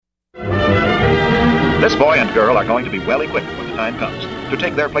This boy and girl are going to be well equipped when the time comes to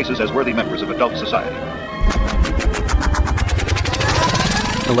take their places as worthy members of adult society.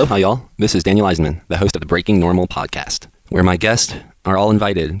 Aloha, y'all. This is Daniel Eisenman, the host of the Breaking Normal podcast, where my guests are all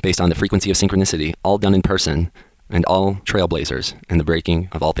invited based on the frequency of synchronicity, all done in person, and all trailblazers in the breaking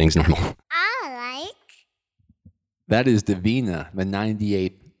of all things normal. That is Davina, the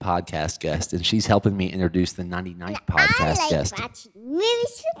 98th podcast guest, and she's helping me introduce the 99th podcast guest. I like watching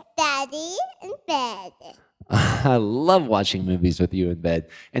movies with Daddy in bed. I love watching movies with you in bed.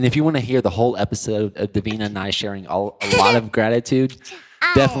 And if you want to hear the whole episode of Davina and I sharing a lot of gratitude,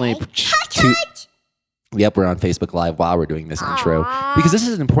 definitely Yep, we're on Facebook Live while we're doing this intro. Because this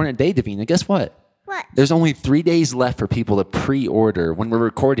is an important day, Davina. Guess what? What? There's only 3 days left for people to pre-order when we're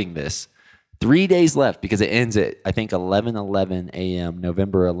recording this. 3 days left because it ends at, I think, 11:11 a.m.,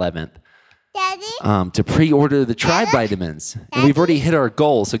 November 11th. Daddy? To pre-order the Tribe vitamins. And we've already hit our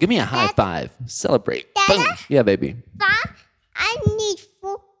goal, so give me a high five. Celebrate. Daddy? Boom. Yeah, baby. Mom, I need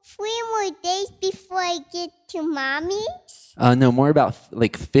 3 more days before I get to Mommy's. No, more about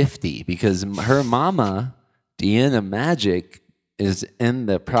like 50 because her mama, Deanna Magic, is in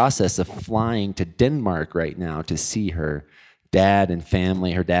the process of flying to Denmark right now to see her dad and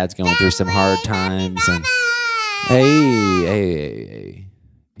family. Her dad's going through some hard times. And hey.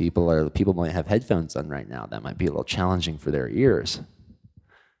 People might have headphones on right now. That might be a little challenging for their ears.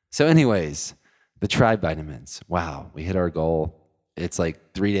 So anyways, the Tribe vitamins. Wow, we hit our goal. It's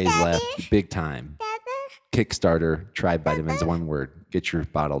like 3 days left. Big time. Kickstarter, Tribe vitamins, one word. Get your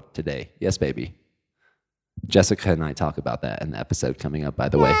bottle today. Yes, baby. Jessica and I talk about that in the episode coming up, by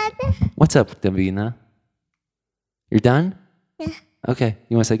the way. What's up, Davina? You're done? Yeah. Okay.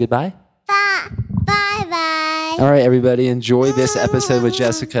 You want to say goodbye? Bye-bye. All right, everybody. Enjoy this episode with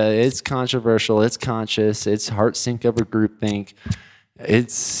Jessica. It's controversial. It's conscious. It's heart sync over groupthink.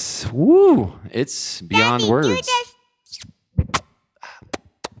 It's beyond Daddy, words.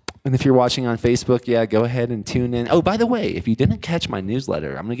 And if you're watching on Facebook, go ahead and tune in. Oh, by the way, if you didn't catch my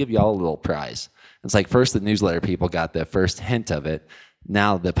newsletter, I'm going to give you all a little prize. It's like first the newsletter people got the first hint of it.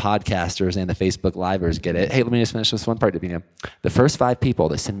 Now the podcasters and the Facebook Livers get it. Hey, let me just finish this one part, Davina. The first 5 people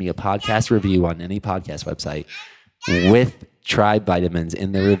that send me a podcast review on any podcast website with Tribe vitamins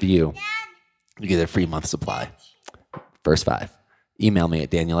in the review, you get a free month supply. First 5. Email me at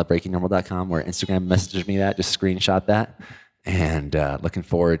daniel@breakingnormal.com or Instagram message me that. Just screenshot that. And looking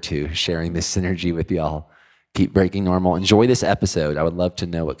forward to sharing this synergy with y'all. Keep breaking normal. Enjoy this episode. I would love to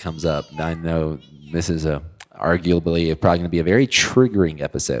know what comes up. I know this is arguably probably going to be a very triggering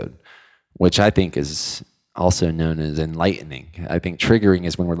episode, which I think is also known as enlightening. I think triggering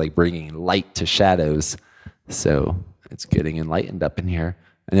is when we're like bringing light to shadows. So it's getting enlightened up in here.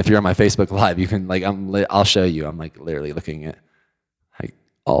 And if you're on my Facebook Live, you can I'll show you. I'm like literally looking at like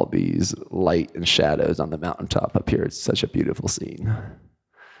all these light and shadows on the mountaintop up here. It's such a beautiful scene.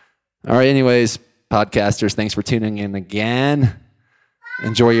 All right. Anyways, podcasters, thanks for tuning in again.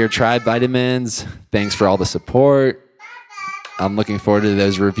 Enjoy your Tribe vitamins. Thanks for all the support. I'm looking forward to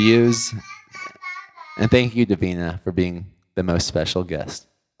those reviews. And thank you, Davina, for being the most special guest.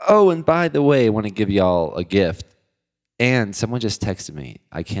 Oh, and by the way, I want to give y'all a gift. And someone just texted me.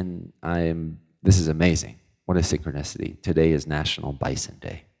 This is amazing. What a synchronicity. Today is National Bison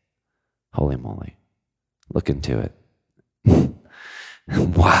Day. Holy moly. Look into it.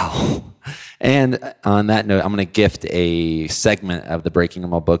 Wow. And on that note, I'm going to gift a segment of the Breaking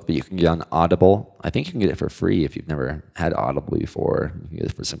Normal book that you can get on Audible. I think you can get it for free if you've never had Audible before. You can get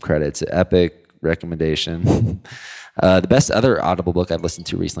it for some credits. Epic recommendation. The best other Audible book I've listened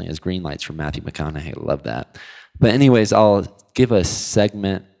to recently is Green Lights from Matthew McConaughey. Love that. But anyways, I'll give a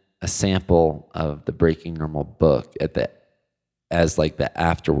sample of the Breaking Normal book as like the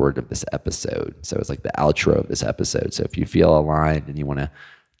afterword of this episode. So it's like the outro of this episode. So if you feel aligned and you want to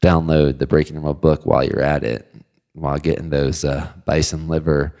download the Breaking Normal book while you're at it, while getting those bison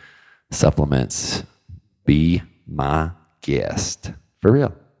liver supplements, be my guest. For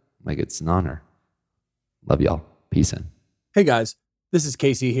real. Like it's an honor. Love y'all. Peace in. Hey guys, this is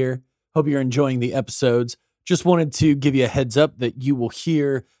Casey here. Hope you're enjoying the episodes. Just wanted to give you a heads up that you will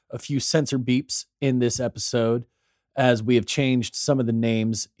hear a few censor beeps in this episode as we have changed some of the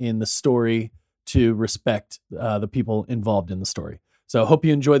names in the story to respect the people involved in the story. So hope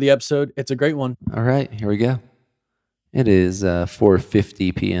you enjoy the episode. It's a great one. All right, here we go. It is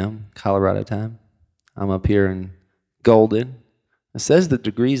 4:50 p.m. Colorado time. I'm up here in Golden. It says the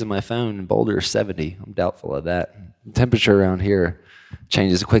degrees on my phone in Boulder are 70. I'm doubtful of that. The temperature around here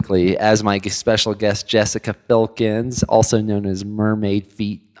changes quickly. As my special guest, Jessica Filkins, also known as Mermaid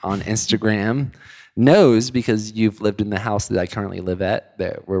Feet on Instagram, knows because you've lived in the house that I currently live at,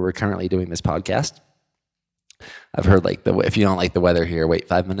 where we're currently doing this podcast. I've heard like if you don't like the weather here, wait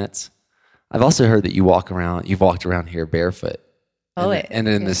 5 minutes. I've also heard that you've walked around here barefoot. Always. And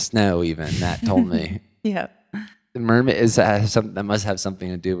in the snow even. Matt told me. Yeah. The mermaid that must have something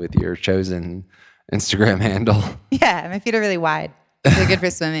to do with your chosen Instagram handle. Yeah, my feet are really wide. They're good for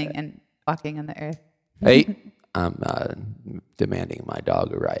swimming and walking on the earth. Hey, I'm demanding my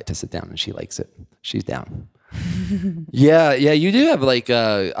dog a ride to sit down, and she likes it. She's down. Yeah, you do have like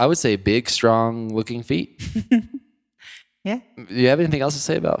I would say big, strong looking feet. Yeah. Do you have anything else to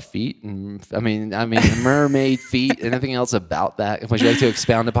say about feet? And I mean, mermaid feet. Anything else about that? Would you like to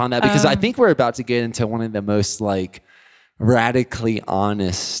expound upon that? Because I think we're about to get into one of the most like radically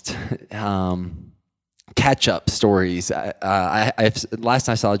honest catch-up stories. Last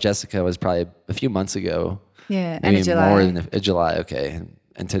time I saw Jessica was probably a few months ago. Yeah, end maybe of July. more than July. Okay,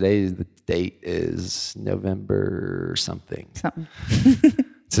 and today's the date is November something.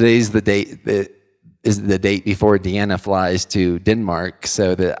 Today's the date that is the date before Deanna flies to Denmark,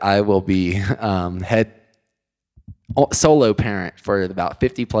 so that I will be head solo parent for about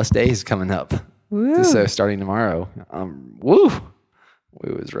 50 plus days coming up. Woo. So starting tomorrow. Woo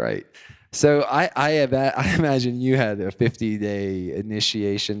was right. So I imagine you had a 50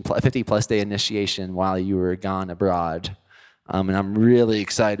 plus day initiation while you were gone abroad. And I'm really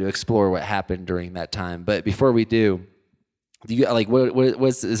excited to explore what happened during that time. But before we do you like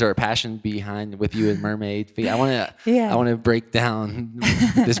is there a passion behind with you and mermaid feet? I want to break down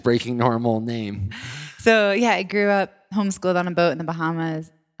this breaking normal name. So yeah, I grew up homeschooled on a boat in the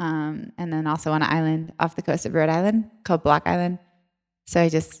Bahamas, and then also on an island off the coast of Rhode Island called Block Island. So I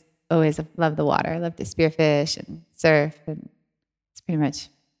just always loved the water. I love to spearfish and surf, and it's pretty much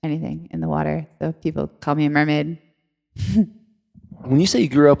anything in the water. So people call me a mermaid. When you say you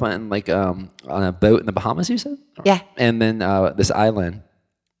grew up on on a boat in the Bahamas, you said? Yeah. And then this island.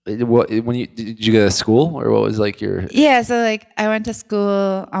 Did you go to school, or what was like your? Yeah, so like I went to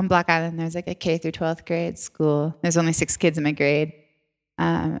school on Block Island. There's like a K through 12th grade school. There's only 6 kids in my grade,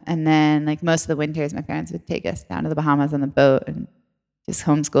 and then like most of the winters, my parents would take us down to the Bahamas on the boat and just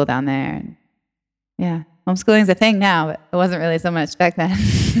homeschool down there. And yeah, homeschooling is a thing now, but it wasn't really so much back then.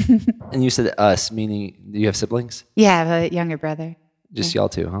 And you said us, meaning do you have siblings? Yeah, I have a younger brother. Just y'all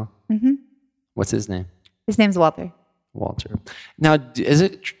two, huh? Mm-hmm. What's his name? His name's Walter. Walter. Now, is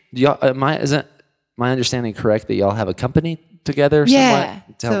it my understanding correct that y'all have a company together? Yeah.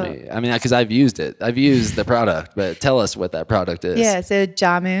 Somewhat? Tell me. I mean, because I've used it. I've used the product, but tell us what that product is. Yeah. So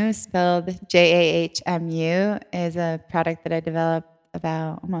Jamu, spelled Jahmu, is a product that I developed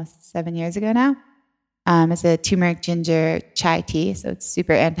about almost 7 years ago now. It's a turmeric ginger chai tea, so it's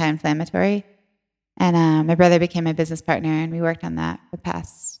super anti-inflammatory. And my brother became my business partner, and we worked on that for the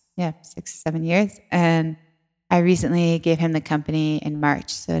past 6-7 years. And I recently gave him the company in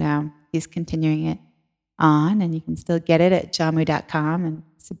March, so now he's continuing it on, and you can still get it at jamu.com, and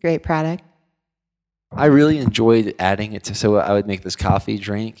it's a great product. I really enjoyed adding it to, so I would make this coffee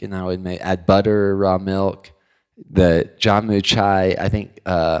drink, and I would add butter, raw milk, the Jamu chai, I think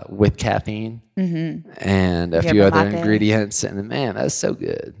with caffeine, and a few other ingredients, and man, that's so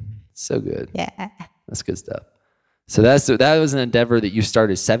good. So good. Yeah. That's good stuff. So that was an endeavor that you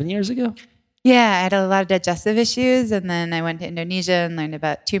started 7 years ago? Yeah, I had a lot of digestive issues, and then I went to Indonesia and learned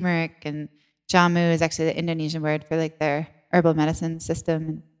about turmeric, and Jamu is actually the Indonesian word for like their herbal medicine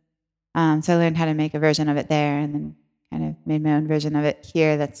system. And so I learned how to make a version of it there, and then kind of made my own version of it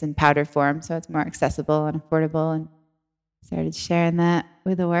here that's in powder form, so it's more accessible and affordable, and started sharing that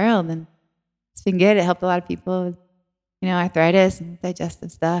with the world. And it's been good. It helped a lot of people with arthritis and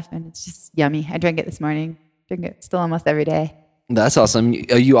digestive stuff, and it's just yummy. I drank it this morning. Drink it still almost every day. That's awesome.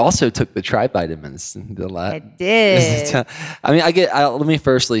 You also took the Trivitamins. I did. I mean, let me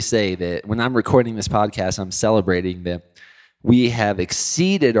firstly say that when I'm recording this podcast, I'm celebrating that we have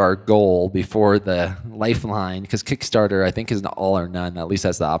exceeded our goal before the Lifeline, because Kickstarter, I think, is an all or none. At least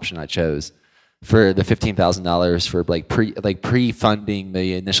that's the option I chose for the $15,000 for pre-funding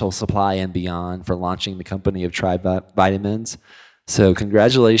the initial supply and beyond for launching the company of Trivitamins. So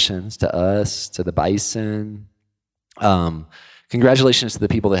congratulations to us, to the Bison. Congratulations to the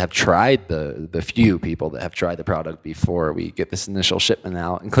people that have tried the few people that have tried the product before we get this initial shipment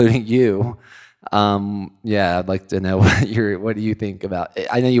out, including you. I'd like to know what do you think about it?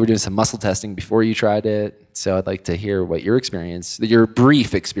 I know you were doing some muscle testing before you tried it, so I'd like to hear what your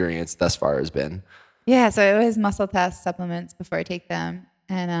brief experience thus far has been. Yeah, so it was muscle test supplements before I take them,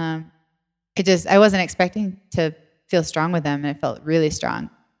 and I wasn't expecting to feel strong with them, and I felt really strong.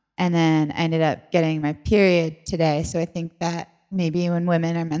 And then I ended up getting my period today, so I think that maybe when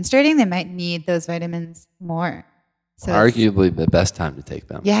women are menstruating, they might need those vitamins more. So arguably the best time to take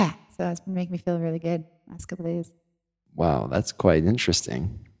them. Yeah. So it's been making me feel really good. last couple of days. Wow, that's quite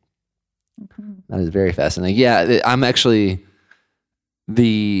interesting. That is very fascinating. Yeah, I'm actually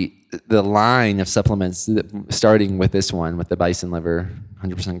the line of supplements, starting with this one, with the bison liver,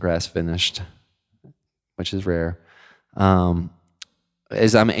 100% grass finished, which is rare,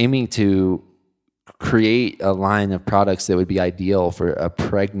 is I'm aiming to create a line of products that would be ideal for a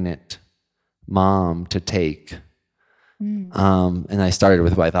pregnant mom to take. And I started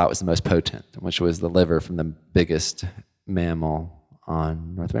with what I thought was the most potent, which was the liver from the biggest mammal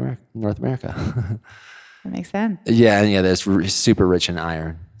on North America. That makes sense. Yeah, and that's super rich in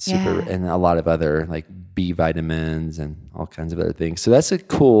iron, Yeah. and a lot of other like B vitamins and all kinds of other things. So that's a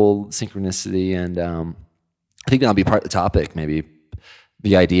cool synchronicity, and I think that'll be part of the topic, maybe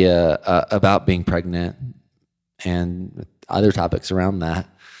the idea about being pregnant and other topics around that.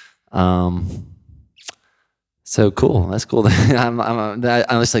 So cool. That's cool. I'm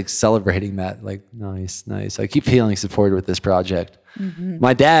just like celebrating that. Like, nice. I keep feeling supported with this project. Mm-hmm.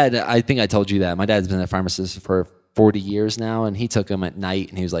 My dad, I think I told you that. My dad's been a pharmacist for 40 years now, and he took them at night,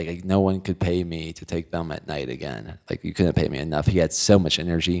 and he was like, no one could pay me to take them at night again. Like, you couldn't pay me enough. He had so much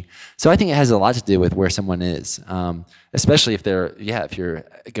energy. So I think it has a lot to do with where someone is, especially if if you're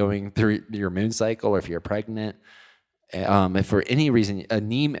going through your moon cycle, or if you're pregnant, if for any reason,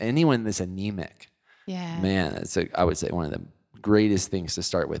 anyone that's anemic, man, it's I would say one of the greatest things to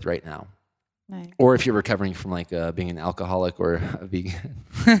start with right now. Nice. Or if you're recovering from like being an alcoholic or a vegan.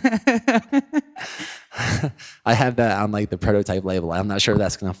 I have that on like the prototype label. I'm not sure if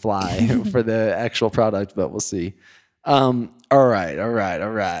that's going to fly for the actual product, but we'll see. All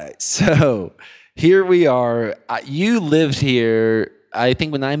right. So here we are. You lived here. I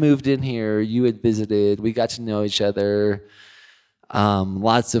think when I moved in here, you had visited. We got to know each other.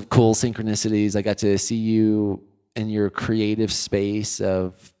 Lots of cool synchronicities. I got to see you in your creative space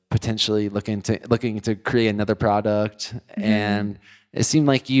of potentially looking to create another product. Mm-hmm. And it seemed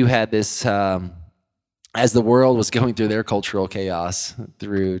like you had this, as the world was going through their cultural chaos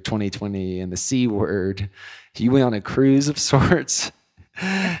through 2020 and the C word, you went on a cruise of sorts.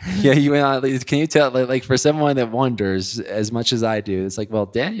 Yeah, you went on. Can you tell, like for someone that wonders as much as I do, it's like, well,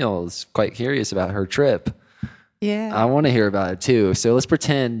 Danielle is quite curious about her trip. Yeah. I want to hear about it too. So let's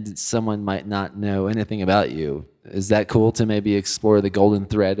pretend someone might not know anything about you. Is that cool to maybe explore the golden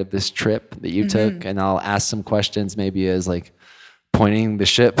thread of this trip that you took? And I'll ask some questions maybe as like pointing the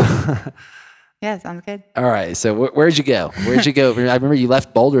ship. Yeah, sounds good. All right. So where'd you go? I remember you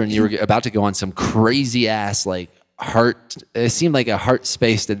left Boulder and you were about to go on some crazy ass it seemed like a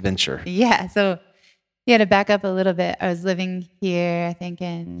heart-spaced adventure. Yeah. So to back up a little bit, I was living here, I think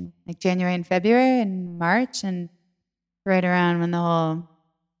in like January and February and March, and right around when the whole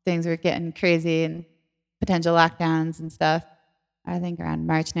things were getting crazy and potential lockdowns and stuff, I think around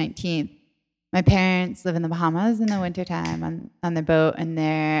March 19th. My parents live in the Bahamas in the wintertime on their boat, and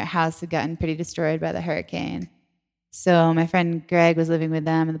their house had gotten pretty destroyed by the hurricane. So my friend Greg was living with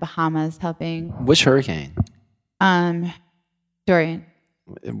them in the Bahamas helping. Which hurricane? Dorian.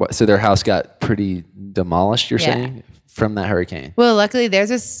 So their house got pretty demolished, you're saying, from that hurricane? Well, luckily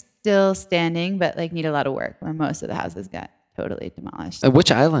theirs is still standing, but need a lot of work, where most of the houses got totally demolished.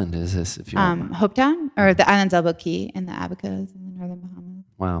 Which island is this, if you want? Hopetown, or the island's Elbow Key in the Abacos in the northern Bahamas.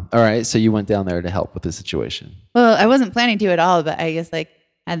 Wow. All right. So you went down there to help with the situation. Well, I wasn't planning to at all, but I just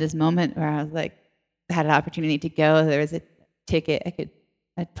had this moment where I was had an opportunity to go. There was a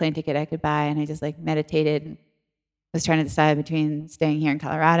plane ticket I could buy, and I just meditated and was trying to decide between staying here in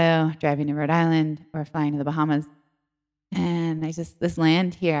Colorado, driving to Rhode Island, or flying to the Bahamas. And this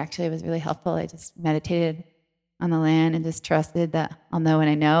land here actually was really helpful. I just meditated on the land and just trusted that I'll know when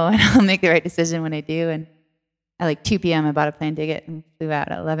I know, and I'll make the right decision when I do. And at 2 p.m., I bought a plane ticket and flew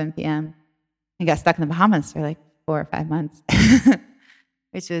out at 11 p.m. and got stuck in the Bahamas for 4 or 5 months,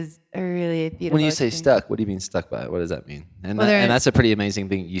 which was a really beautiful When you say experience. stuck, what do you mean stuck by it? What does that mean? And, Well, and that's a pretty amazing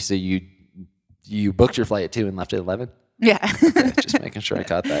thing. You say you booked your flight at 2 and left at 11? Yeah. Okay, just making sure I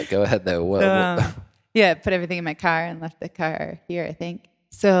caught that. Go ahead, though. Yeah, put everything in my car and left the car here, I think.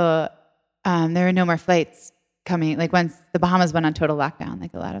 So there were no more flights coming. Once the Bahamas went on total lockdown,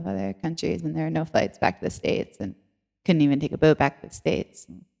 like a lot of other countries, and there were no flights back to the States, and couldn't even take a boat back to the States.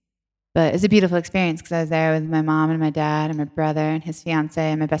 But it was a beautiful experience because I was there with my mom and my dad and my brother and his fiance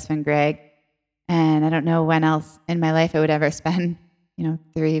and my best friend Greg. And I don't know when else in my life I would ever spend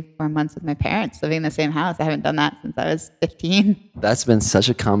 3-4 months with my parents living in the same house. I haven't done that since I was 15. That's been such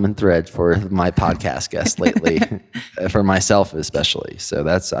a common thread for my podcast guests lately, for myself especially. So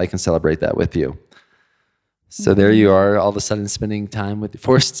I can celebrate that with you. So there you are, all of a sudden spending time with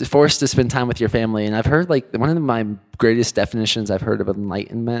forced to spend time with your family. And I've heard like one of my greatest definitions I've heard of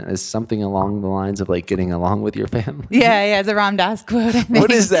enlightenment is something along the lines of like getting along with your family. Yeah, it's a Ram Dass quote. I think.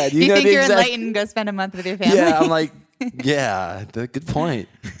 What is that? You know think the you're exact- enlightened? Go spend a month with your family. Yeah, I'm like, yeah, good point.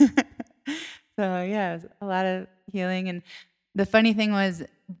 So yeah, it was a lot of healing. And the funny thing was,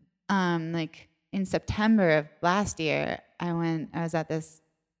 like in September of last year, I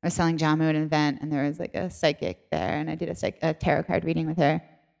was selling Jamu at an event, and there was like a psychic there, and I did a tarot card reading with her.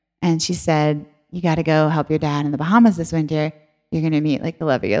 And she said, you got to go help your dad in the Bahamas this winter. You're going to meet like the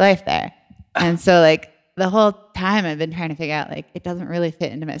love of your life there. And so like the whole time I've been trying to figure out, like, it doesn't really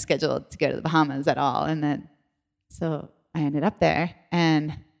fit into my schedule to go to the Bahamas at all. And then, so I ended up there,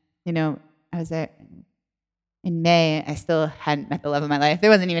 and, you know, I was there in May. I still hadn't met the love of my life.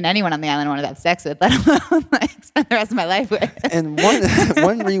 There wasn't even anyone on the island I wanted to have sex with, let alone like spend the rest of my life with. And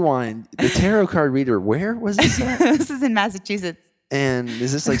one rewind, the tarot card reader, where was this at? This is in Massachusetts. And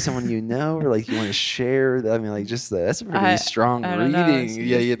is this like someone you know, or like you want to share? I mean, like just that's a pretty strong I don't know. reading.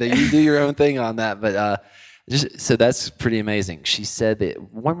 Yeah, you do your own thing on that, but just so that's pretty amazing. She said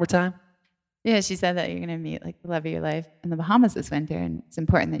that one more time. Yeah, she said that you're going to meet like the love of your life in the Bahamas this winter, and it's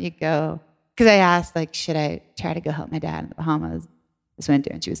important that you go. Because I asked, like, should I try to go help my dad in the Bahamas this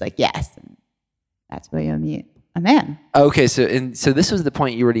winter? And she was like, yes. And that's where you'll meet a man. Okay, so this was the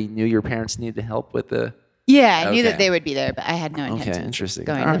point you already knew your parents needed help with the. Yeah, I knew Okay. that they would be there, but I had no intention interesting. of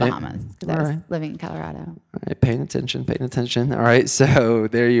going All to the right. Bahamas because All I was right. living in Colorado. All right, paying attention. All right, so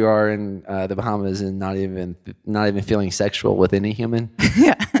there you are in the Bahamas, and not even feeling sexual with any human.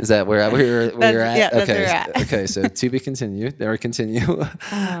 Yeah. Is that where you're at? Yeah, that's okay. where we're at. Okay, so to be continued. There, continue.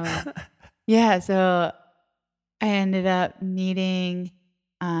 Yeah, so I ended up meeting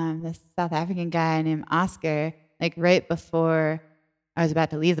this South African guy named Oscar, like right before I was about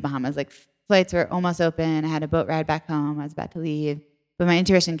to leave the Bahamas. Like flights were almost open. I had a boat ride back home. I was about to leave. But my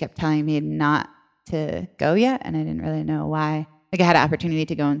intuition kept telling me not to go yet, and I didn't really know why. Like I had an opportunity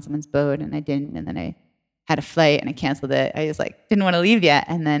to go on someone's boat, and I didn't. And then I had a flight, and I canceled it. I just like didn't want to leave yet.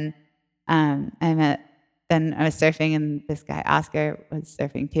 And then then I was surfing, and this guy Oscar was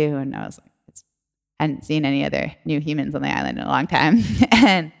surfing too, and I was like, hadn't seen any other new humans on the island in a long time.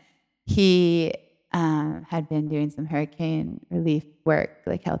 And he had been doing some hurricane relief work,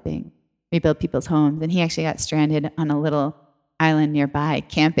 like helping rebuild people's homes. And he actually got stranded on a little island nearby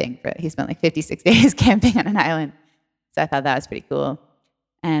camping. He spent like 56 days camping on an island. So I thought that was pretty cool.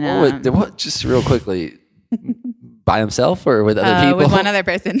 And what? Just real quickly, by himself or with other people? With one other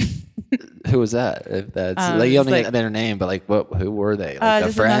person. Who was that? If that's like you don't need their name, but like who were they? Like a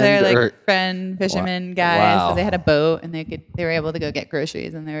just friend another or like friend fisherman guy. Wow. So they had a boat, and they were able to go get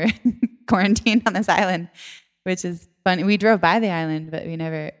groceries, and they were quarantined on this island, which is fun. We drove by the island, but we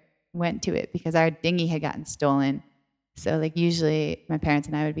never went to it because our dinghy had gotten stolen. So like usually my parents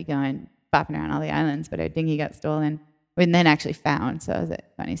and I would be going bopping around all the islands, but our dinghy got stolen and then actually found. So it was a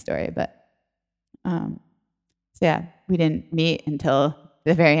funny story, but so yeah, we didn't meet until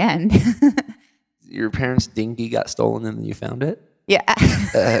the very end. Your parents' dinghy got stolen and you found it? Yeah.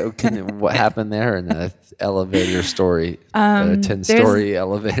 What happened there in the elevator story? A 10-story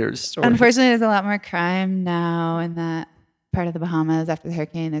elevator story. Unfortunately, there's a lot more crime now in that part of the Bahamas after the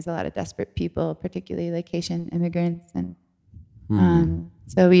hurricane. There's a lot of desperate people, particularly like Haitian immigrants. And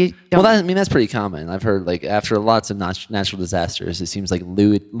so we don't... Well, that's pretty common. I've heard like after lots of natural disasters, it seems like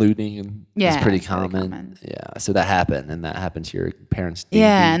looting is pretty common. Yeah, so that happened to your parents' dinghy.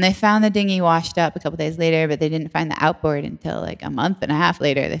 Yeah, and they found the dinghy washed up a couple days later, but they didn't find the outboard until like a month and a half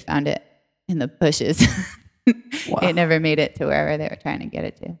later. They found it in the bushes. Wow. It never made it to wherever they were trying to get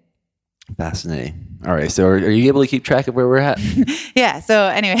it to. Fascinating. All right, so are you able to keep track of where we're at? Yeah, so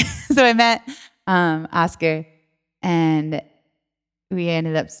anyway, so I met Oscar, and we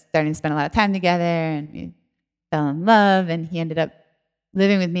ended up starting to spend a lot of time together, and we fell in love, and he ended up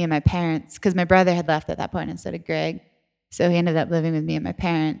living with me and my parents because my brother had left at that point, and so did Greg. So he ended up living with me and my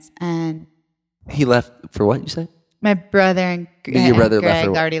parents, and He left for what you said? my brother and Your brother Greg left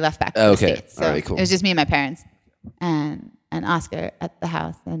for what? already left back to Oh, the okay. States. So All right, cool. it was just me and my parents and Oscar at the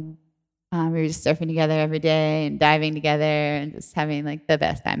house, and we were just surfing together every day and diving together and just having like the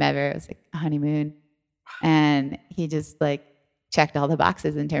best time ever. It was like a honeymoon, and he just like checked all the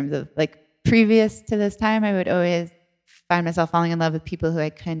boxes in terms of like previous to this time, I would always find myself falling in love with people who I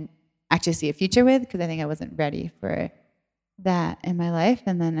couldn't actually see a future with because I think I wasn't ready for that in my life.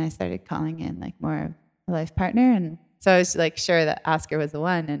 And then I started calling in like more of a life partner. And so I was like sure that Oscar was the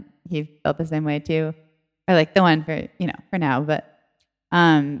one, and he felt the same way too. Or like the one for now. But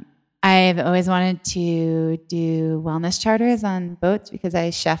I've always wanted to do wellness charters on boats because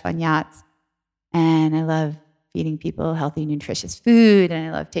I chef on yachts. And I love feeding people healthy, nutritious food. And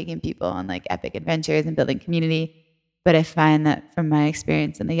I love taking people on like epic adventures and building community. But I find that from my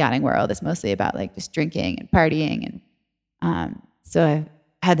experience in the yachting world, it's mostly about like just drinking and partying. And so I've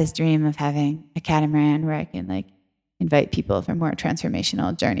had this dream of having a catamaran where I can like invite people for more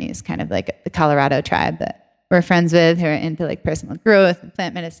transformational journeys, kind of like the Colorado tribe that we're friends with who are into like personal growth and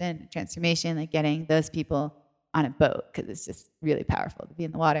plant medicine and transformation, like getting those people on a boat because it's just really powerful to be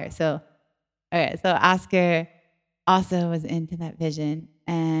in the water. So, okay, so Oscar also was into that vision,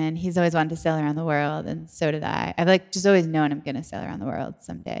 and he's always wanted to sail around the world, and so did I. I've like just always known I'm going to sail around the world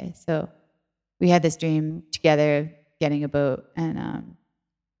someday. So we had this dream together of getting a boat, and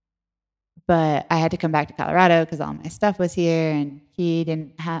but I had to come back to Colorado because all my stuff was here, and he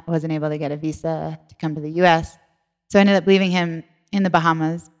wasn't able to get a visa to come to the U.S. So I ended up leaving him in the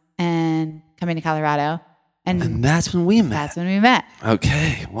Bahamas and coming to Colorado. And that's when we met. That's when we met.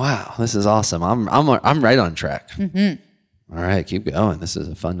 Okay. Wow. This is awesome. I'm right on track. Mm-hmm. All right. Keep going. This is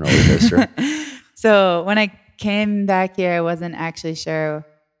a fun roller coaster. So when I came back here, I wasn't actually sure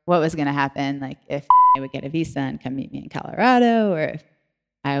what was going to happen. Like if I would get a visa and come meet me in Colorado, or if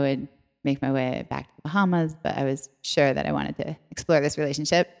I would make my way back to the Bahamas. But I was sure that I wanted to explore this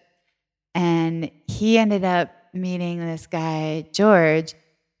relationship. And he ended up meeting this guy, George,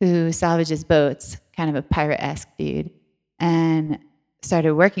 who salvages boats, kind of a pirate-esque dude, and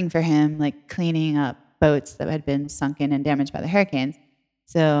started working for him, like cleaning up boats that had been sunken and damaged by the hurricanes.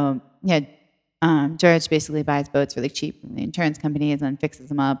 So yeah, George basically buys boats really cheap from the insurance companies and fixes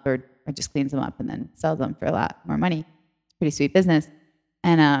them up or just cleans them up and then sells them for a lot more money. Pretty sweet business.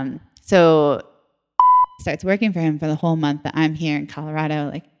 And so starts working for him for the whole month that I'm here in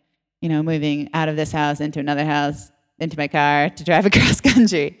Colorado, like, you know, moving out of this house into another house, into my car to drive across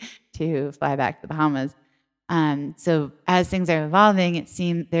country to fly back to the Bahamas. So as things are evolving, it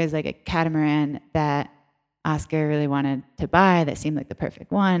seemed there's like a catamaran that Oscar really wanted to buy that seemed like the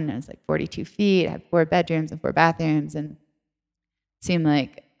perfect one. It was like 42 feet, had 4 bedrooms and 4 bathrooms, and seemed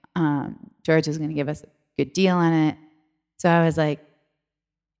like George was going to give us a good deal on it. So I was like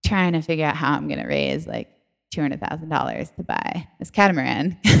trying to figure out how I'm going to raise like $200,000 to buy this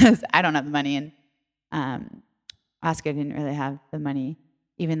catamaran because I don't have the money, and Oscar didn't really have the money,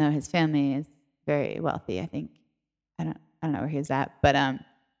 even though his family is very wealthy. I think I don't know where he's at, but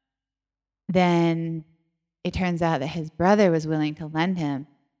then it turns out that his brother was willing to lend him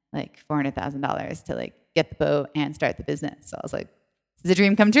like $400,000 to like get the boat and start the business. So I was like, "This is a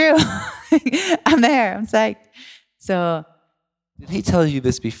dream come true." I'm there. I'm psyched. So, did he tell you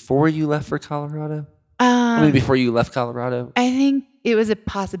this before you left for Colorado? I mean, before you left Colorado? I think it was a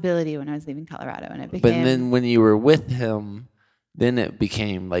possibility when I was leaving Colorado, and it became. But then when you were with him, then it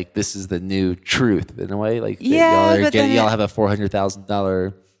became like this is the new truth in a way. Like yeah, y'all have a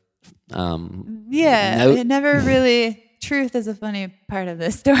 $400,000. Yeah, note. it never really. Truth is a funny part of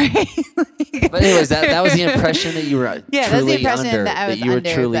this story. But anyways, that was the impression that you were that was the truly impression under. that I was you were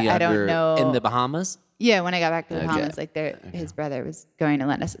under, truly but I don't under know. in the Bahamas. Yeah, when I got back to the Bahamas, like his brother was going to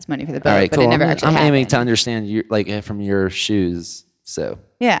lend us his money for the boat, All right, but cool. it never actually I'm happened. aiming to understand you like from your shoes. So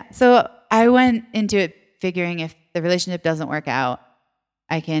yeah, so I went into it figuring if the relationship doesn't work out,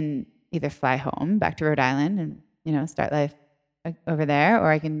 I can either fly home back to Rhode Island and start life over there, or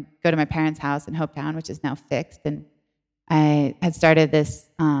I can go to my parents' house in Hopetown, which is now fixed. And I had started this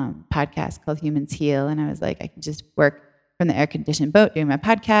podcast called Humans Heal, and I was like, I can just work from the air-conditioned boat doing my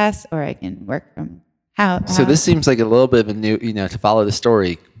podcast, or I can work from house. So this seems like a little bit of a new, to follow the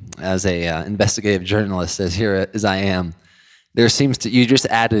story as a investigative journalist, as I am. There seems to you just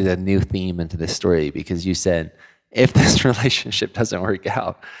added a new theme into this story because you said if this relationship doesn't work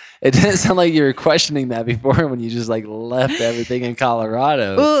out. It didn't sound like you were questioning that before when you just like left everything in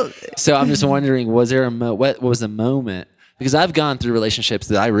Colorado. Well, so I'm just wondering, was there what was the moment? Because I've gone through relationships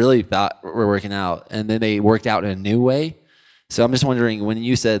that I really thought were working out, and then they worked out in a new way. So I'm just wondering, when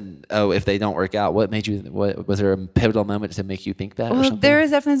you said, "Oh, if they don't work out," what made you? What was there a pivotal moment to make you think that? Well, there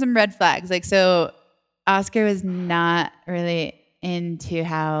was definitely some red flags. Like, so Oscar was not really into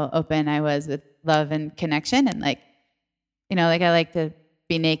how open I was with love and connection, and like I like to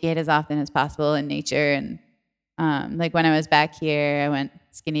be naked as often as possible in nature. And like when I was back here, I went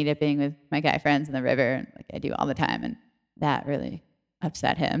skinny dipping with my guy friends in the river, and like I do all the time, and that really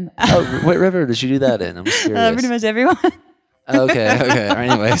upset him. Oh, what river did you do that in? I'm just curious. Pretty much everyone. Okay.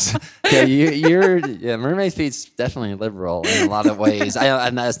 Anyways, Mermaid Feet's definitely liberal in a lot of ways.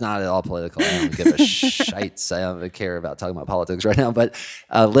 And that's not at all political. I don't give a shites. I don't care about talking about politics right now. But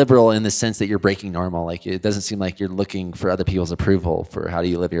liberal in the sense that you're breaking normal. Like it doesn't seem like you're looking for other people's approval for how do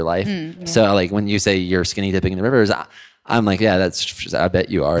you live your life. Yeah. So like when you say you're skinny dipping in the rivers, I'm like, yeah, I bet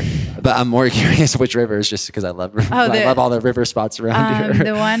you are. But I'm more curious which rivers, just because I love all the river spots around here.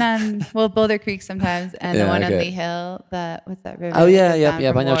 The one on Boulder Creek sometimes, and the one on okay. Lee Hill. What's that river? Oh yeah, that goes down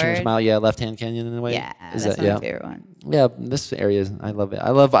yeah. from I know what you're Ward? talking about. Yeah, Left Hand Canyon in a way. Yeah, Is that's that my favorite one. Yeah, this area, I love it. I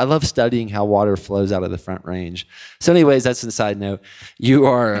love studying how water flows out of the Front Range. So, anyways, that's the side note. You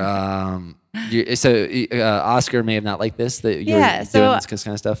are, Oscar may have not liked this, that you were doing this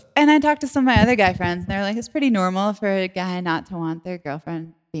kind of stuff. And I talked to some of my other guy friends, and they're like, it's pretty normal for a guy not to want their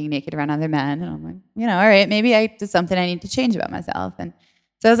girlfriend being naked around other men. And I'm like, all right, maybe there's something I need to change about myself. And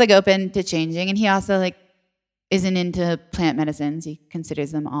so I was like open to changing. And he also like isn't into plant medicines. He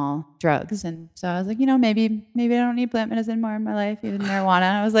considers them all drugs. And so I was like, maybe I don't need plant medicine more in my life, even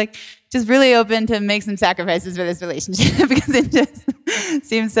marijuana. I was like, just really open to make some sacrifices for this relationship because it just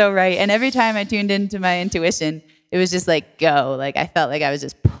seemed so right. And every time I tuned into my intuition, it was just like, go. Like I felt like I was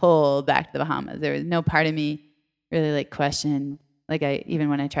just pulled back to the Bahamas. There was no part of me really like questioned. Like even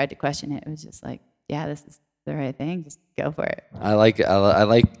when I tried to question it, it was just like, yeah, this is the right thing. Just go for it. I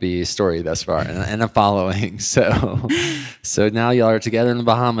like the story thus far, and I'm following. So now y'all are together in the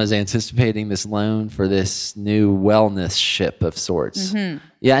Bahamas, anticipating this loan for this new wellness ship of sorts. Mm-hmm.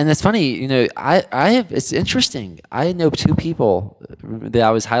 Yeah, and it's funny, it's interesting. I know two people that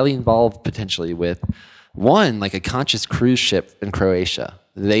I was highly involved potentially with. One, like a conscious cruise ship in Croatia.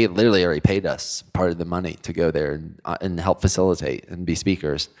 They literally already paid us part of the money to go there and help facilitate and be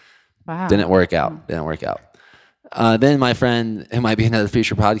speakers. Wow. Didn't work out. Then my friend, who might be another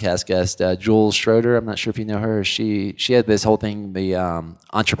future podcast guest, Jules Schroeder. I'm not sure if you know her. She had this whole thing, the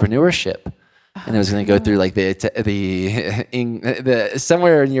entrepreneurship, and it was going to go through like the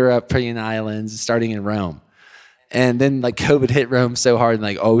somewhere in Europe, European islands, starting in Rome. And then like COVID hit Rome so hard, and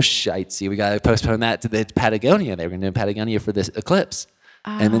like, oh shite, see, we got to postpone that to the Patagonia. They were going to do Patagonia for this eclipse,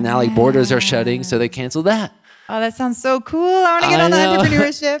 and then now like borders are shutting, so they canceled that. Oh, that sounds so cool. I want to get on the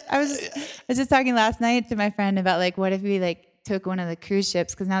entrepreneurship. I was just talking last night to my friend about like, what if we like took one of the cruise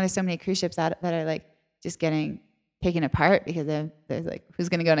ships? Because now there's so many cruise ships out that are like just getting taken apart because there's like, who's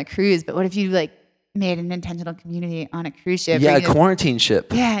going to go on a cruise? But what if you like made an intentional community on a cruise ship? Yeah, a quarantine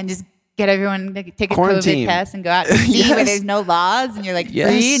ship. Yeah, and just get everyone to take a Quarantine. COVID test and go out to sea where there's no laws and you're like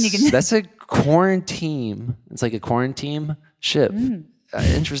free and you can. That's a quarantine. It's like a quarantine ship.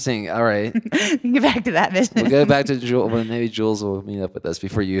 Interesting. All right. We can get back to that mission. We'll go back to Jules. Well, maybe Jules will meet up with us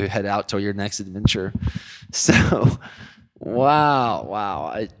before you head out to your next adventure. So,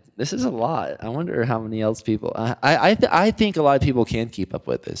 wow. This is a lot. I wonder how many else people. I think a lot of people can keep up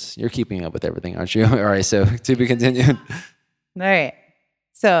with this. You're keeping up with everything, aren't you? All right. So to be continued. All right.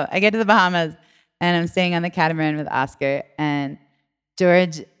 So I get to the Bahamas and I'm staying on the catamaran with Oscar, and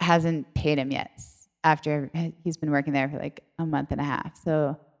George hasn't paid him yet after he's been working there for like a month and a half.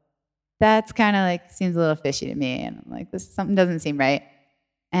 So that's kind of like seems a little fishy to me. And I'm like, something doesn't seem right.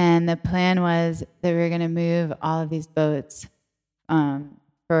 And the plan was that we were going to move all of these boats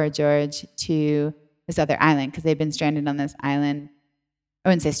for George to this other island because they've been stranded on this island. I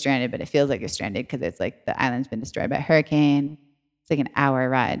wouldn't say stranded, but it feels like you're stranded because it's like the island's been destroyed by a hurricane. It's like an hour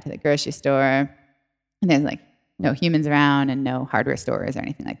ride to the grocery store. And there's like no humans around and no hardware stores or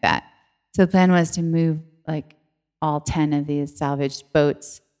anything like that. So the plan was to move like all 10 of these salvaged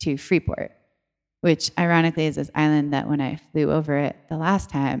boats to Freeport, which ironically is this island that when I flew over it the last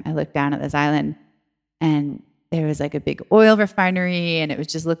time, I looked down at this island and there was like a big oil refinery and it was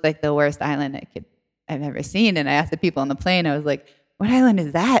just looked like the worst island I've ever seen. And I asked the people on the plane, I was like, what island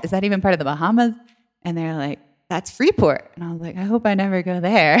is that? Is that even part of the Bahamas? And they're like, that's Freeport. And I was like, I hope I never go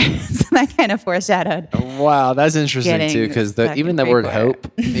there. So that kind of foreshadowed. Wow, that's interesting too, because even the word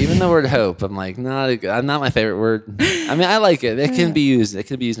hope, I'm like, not my favorite word. I mean, I like it. It can be used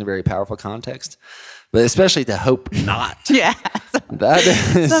in a very powerful context, but especially to hope not. Yeah. That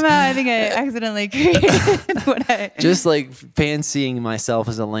is, somehow I think I accidentally created what I... Just like fancying myself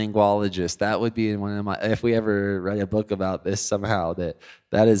as a linguologist. That would be one of my, if we ever write a book about this somehow,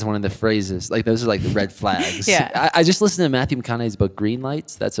 that is one of the phrases. Like those are like the red flags. Yeah. I just listened to Matthew McConaughey's book, Green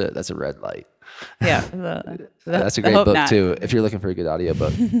Lights. That's a red light. Yeah. That's a great book too. If you're looking for a good audio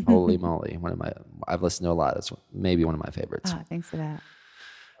book, holy moly. I've listened to a lot. It's maybe one of my favorites. Oh, thanks for that.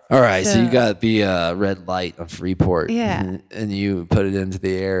 All right, so you got the red light on Freeport, yeah, and you put it into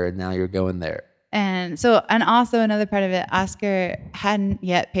the air, and now you're going there. And also another part of it, Oscar hadn't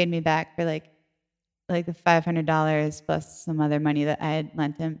yet paid me back for like the $500 plus some other money that I had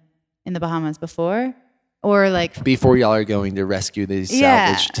lent him in the Bahamas before, or like before y'all are going to rescue these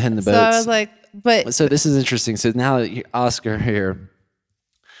salvaged 10 boats. So I was like, but so this is interesting. So now Oscar here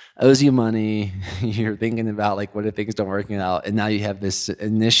owes you money, you're thinking about like what if things don't work out, and now you have this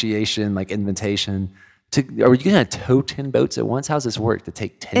initiation, like invitation Are you gonna tow 10 boats at once? How's this work to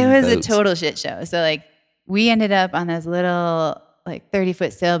take 10 It was boats? a total shit show. So like we ended up on this little like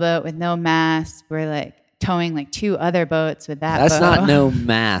 30-foot sailboat with no mast. We're like towing like 2 other boats with that That's boat. not no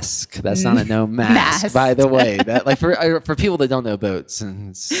mask. That's not a no mask, Mast. by the way. That like for people that don't know boats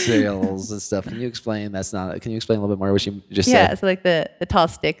and sails and stuff. Can you explain? Can you explain a little bit more what you just Yeah, said? so like the tall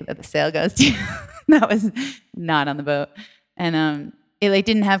stick that the sail goes to, that was not on the boat. And it like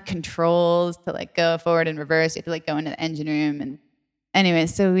didn't have controls to like go forward and reverse. You had to like go into the engine room. And anyway,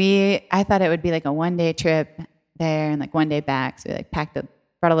 so I thought it would be like a 1-day trip there and like 1 day back. So we like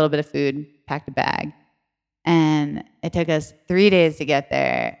brought a little bit of food, packed a bag. And it took us 3 days to get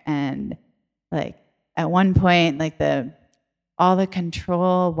there. And like at one point, like all the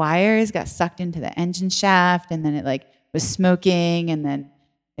control wires got sucked into the engine shaft, and then it like was smoking, and then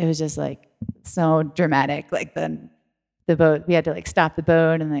it was just like so dramatic. Like the boat, we had to like stop the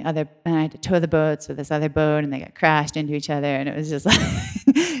boat, and I had to tow the boats with this other boat, and they got crashed into each other, and it was just like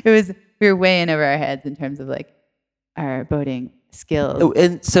we were way in over our heads in terms of like our boating skills. Oh,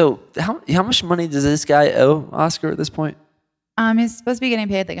 and so how much money does this guy owe Oscar at this point? He's supposed to be getting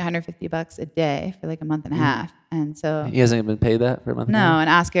paid like $150 a day for like a month and a half, and so He hasn't been paid that for a month. and a no, half? and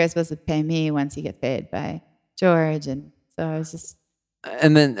Oscar is supposed to pay me once he gets paid by George, and so I was just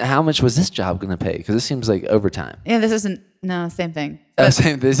And then how much was this job going to pay? Because this seems like overtime. this isn't same thing. I was But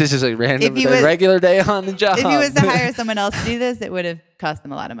saying this is just a random, If he was- regular day on the job. if he was to hire someone else to do this, it would have cost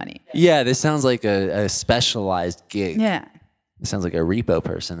them a lot of money. Yeah, this sounds like a specialized gig. Yeah. It sounds like a repo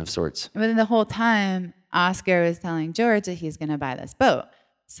person of sorts. But then the whole time, Oscar was telling George that he's going to buy this boat.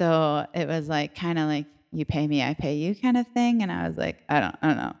 So it was like kind of like you pay me, I pay you kind of thing. And I was like, I don't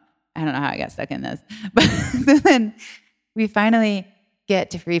know. I don't know how I got stuck in this. But so then we finally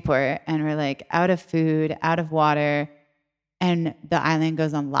get to Freeport, and we're like out of food, out of water, and the island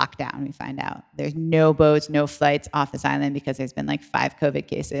goes on lockdown. We find out there's no boats, no flights off this island because there's been like 5 COVID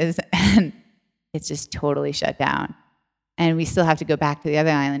cases, and it's just totally shut down. And we still have to go back to the other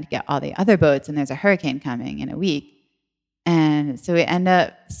island to get all the other boats, and there's a hurricane coming in a week. And so we end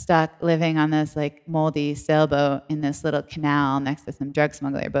up stuck living on this like moldy sailboat in this little canal next to some drug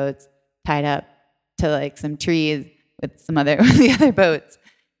smuggler boats, tied up to like some trees with the other boats.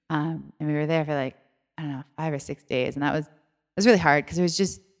 And we were there for like, I don't know, 5 or 6 days. And it was really hard because there was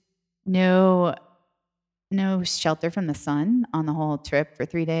just no shelter from the sun on the whole trip for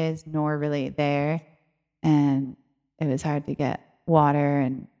 3 days, nor really there. And it was hard to get water,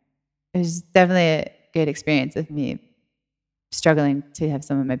 and it was definitely a good experience of me struggling to have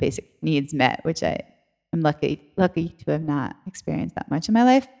some of my basic needs met, which I am lucky to have not experienced that much in my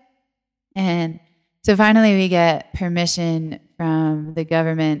life. And so finally we get permission from the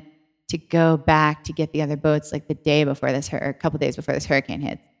government to go back to get the other boats like the day before or a couple days before this hurricane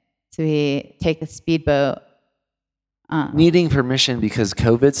hits. So we take a speedboat. Needing permission because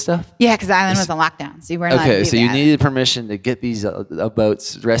COVID stuff? Yeah, because the island was on lockdown, so you weren't allowed to Okay, leave so the you island. needed permission to get these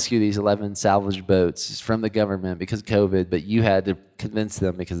boats, rescue these 11 salvage boats from the government because of COVID, but you had to convince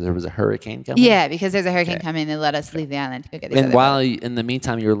them because there was a hurricane coming? Yeah, because there's a hurricane Okay. coming, they let us leave the island to go get these And other while boats. in the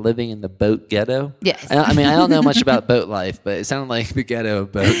meantime, you were living in the boat ghetto? Yes. I mean, I don't know much about boat life, but it sounded like the ghetto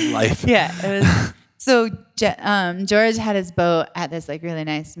of boat life. Yeah, it was. So George had his boat at this like really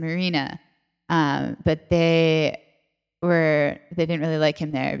nice marina, but they didn't really like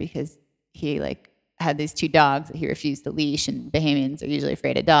him there because he like had these 2 dogs that he refused to leash, and Bahamians are usually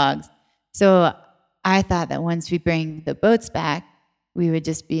afraid of dogs. So I thought that once we bring the boats back, we would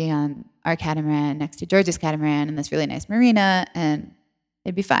just be on our catamaran next to George's catamaran in this really nice marina, and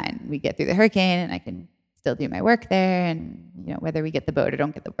it'd be fine. We get through the hurricane, and I can still do my work there, and whether we get the boat or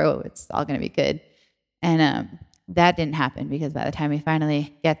don't get the boat, it's all going to be good. And that didn't happen because by the time we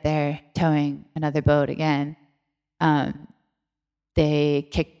finally get there, towing another boat again, they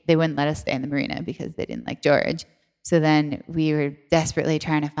wouldn't let us stay in the marina because they didn't like George. So then we were desperately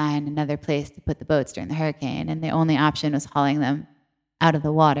trying to find another place to put the boats during the hurricane, and the only option was hauling them out of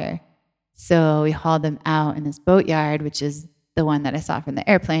the water. So we hauled them out in this boatyard, which is the one that I saw from the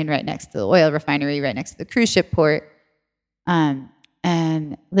airplane, right next to the oil refinery, right next to the cruise ship port.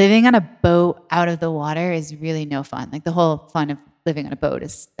 And living on a boat out of the water is really no fun. Like the whole fun of living on a boat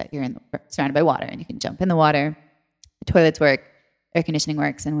is that you're surrounded by water, and you can jump in the water. The toilets work, air conditioning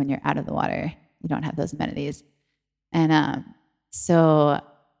works, and when you're out of the water, you don't have those amenities. And so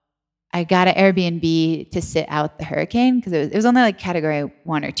I got an Airbnb to sit out the hurricane because it was only like category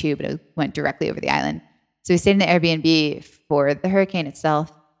 1 or 2, but it went directly over the island. So we stayed in the Airbnb for the hurricane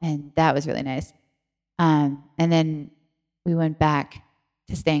itself, and that was really nice. And then we went back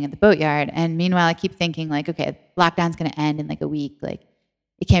to staying at the boatyard. And meanwhile, I keep thinking like, okay, lockdown's going to end in like a week. Like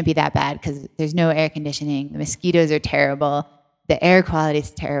it can't be that bad because there's no air conditioning. The mosquitoes are terrible. The air quality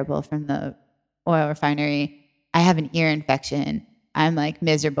is terrible from the oil refinery. I have an ear infection. I'm like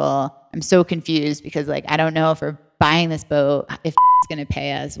miserable. I'm so confused because like I don't know if we're buying this boat, if it's going to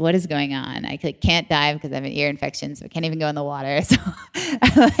pay us, what is going on? I can't dive because I have an ear infection, so I can't even go in the water. So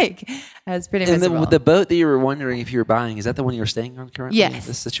I was pretty miserable. And the boat that you were wondering if you were buying, is that the one you're staying on currently? Yes.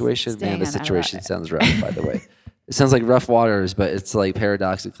 This situation? Staying Man, this on that situation water. sounds rough, by the way. It sounds like rough waters, but it's like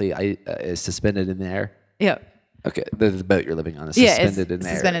paradoxically is suspended in the air. Yeah. Okay, the boat you're living on is Yeah, suspended it's in the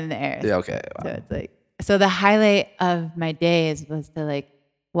air. suspended in the air. Yeah, okay. So Wow. it's like, so the highlight of my days was to like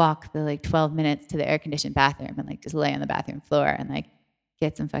walk the like 12 minutes to the air conditioned bathroom and like just lay on the bathroom floor and like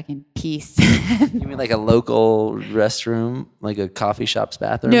get some fucking peace. You mean like a local restroom, like a coffee shop's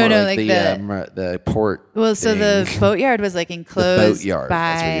bathroom? No, or no, like like the port. Well, so the thing? boatyard was like enclosed boatyard, by,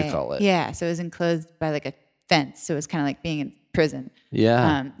 that's what you call it. Yeah, so it was enclosed by like a fence. So it was kind of like being in prison.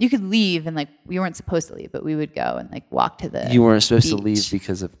 Yeah. You could leave and like we weren't supposed to leave, but we would go and like walk to the You weren't supposed to beach. leave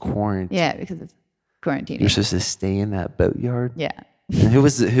because of quarantine. Yeah, because of quarantine. You're supposed to stay in that boatyard. Yeah. And who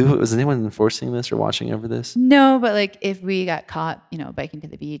was anyone enforcing this or watching over this? No, but like if we got caught, biking to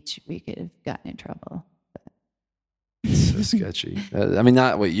the beach, we could have gotten in trouble. It's so sketchy. I mean,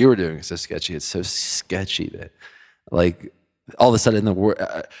 not what you were doing is so sketchy. It's so sketchy that, like, all of a sudden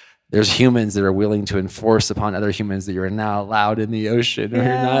there's humans that are willing to enforce upon other humans that you're not allowed in the ocean or you're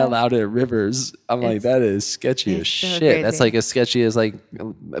not Yeah. allowed at rivers. I'm like, that is sketchy as it's so shit. That's crazy. like as sketchy as like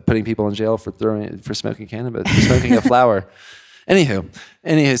putting people in jail for smoking cannabis, for smoking a flower.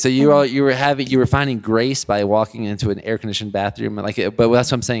 Anywho, so you were finding grace by walking into an air conditioned bathroom, but that's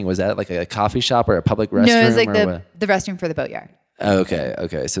what I'm saying. Was that like a coffee shop or a public restroom? No, it was like or what? the restroom for the boatyard.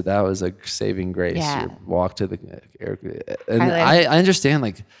 Okay. So that was a saving grace. Yeah. You walk to the air, and Highlight. I understand.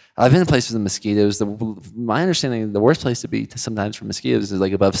 Like I've been in places with mosquitoes. My understanding, the worst place to be sometimes for mosquitoes is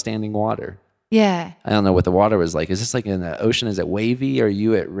like above standing water. Yeah. I don't know what the water was like. Is this like in the ocean? Is it wavy? Are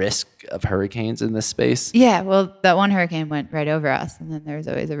you at risk of hurricanes in this space? Yeah. Well, that one hurricane went right over us, and then there was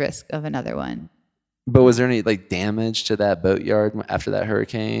always a risk of another one. But was there any like damage to that boatyard after that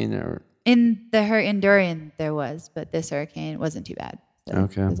hurricane? Or In the hurricane Dorian, there was, but this hurricane wasn't too bad. So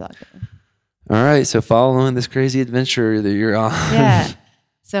Okay. It was all good. all right, so following this crazy adventure that you're on. Yeah.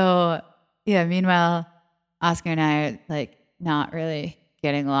 So, yeah, meanwhile, Oscar and I are like not really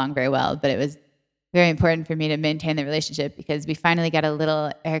getting along very well, but it was very important for me to maintain the relationship because we finally got a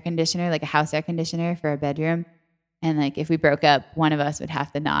little air conditioner, like a house air conditioner for our bedroom. And like if we broke up, one of us would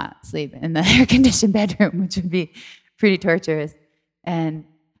have to not sleep in the air conditioned bedroom, which would be pretty torturous. And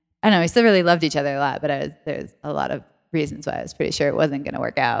I don't know, we still really loved each other a lot, but there's a lot of reasons why I was pretty sure it wasn't going to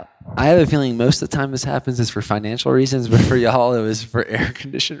work out. I have a feeling most of the time this happens is for financial reasons, but for y'all, it was for air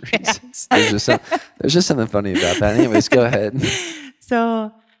conditioned reasons. There's just something funny about that. Anyways, go ahead.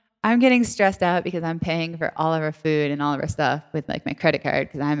 So I'm getting stressed out because I'm paying for all of our food and all of our stuff with like my credit card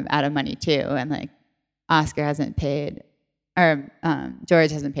because I'm out of money too. And like Oscar hasn't paid, or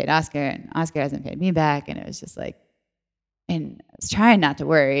George hasn't paid Oscar, and Oscar hasn't paid me back. And it was just like, and I was trying not to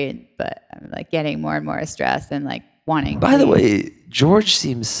worry, but I'm like getting more and more stressed and like wanting. By the way, George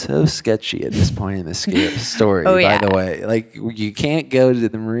seems so sketchy at this point in the story. Oh, yeah. By the way, like you can't go to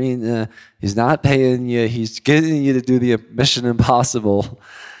the marina. He's not paying you. He's getting you to do the Mission Impossible.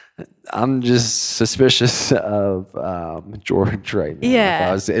 I'm just suspicious of George right now.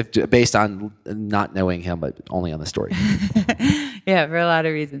 Yeah. If based on not knowing him, but only on the story. Yeah, for a lot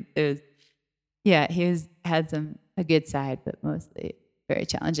of reasons. It was, yeah, he had a good side, but mostly very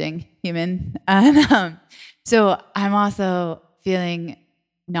challenging human. And so I'm also feeling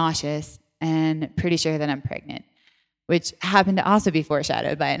nauseous and pretty sure that I'm pregnant, which happened to also be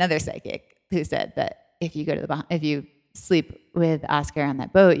foreshadowed by another psychic who said that if you sleep with Oscar on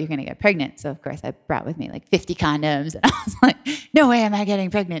that boat, you're going to get pregnant. So of course I brought with me like 50 condoms, and I was like, no way am I getting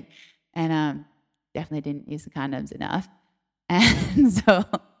pregnant. And definitely didn't use the condoms enough. And so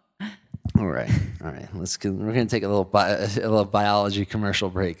All right. We're gonna take a little biology commercial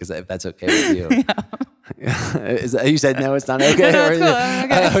break. If that's okay with you? You said no, it's not okay. No,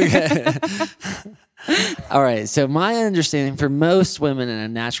 it's cool. Okay. All right. So my understanding, for most women in a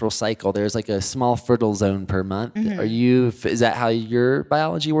natural cycle, there's like a small fertile zone per month. Mm-hmm. Is that how your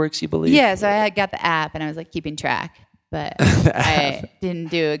biology works? You believe? yeah, so I got the app and I was like keeping track, but I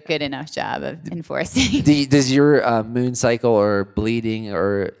didn't do a good enough job of enforcing. Does your moon cycle or bleeding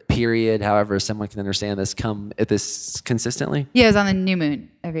or period, however someone can understand this, come at this consistently? Yeah, it was on the new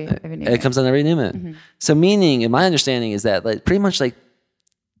moon every new moon. It comes on every new moon. Mm-hmm. So meaning, in my understanding, is that like pretty much like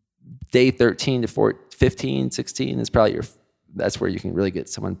day 13 to 15, 16 is probably that's where you can really get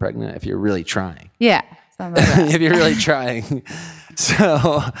someone pregnant if you're really trying. Yeah, something like that. If you're really trying.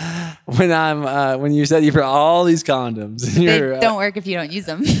 So when you said you put all these condoms, and They you're, don't work if you don't use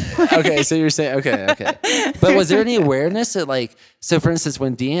them. okay, so you're saying okay. But was there any awareness that like, so for instance,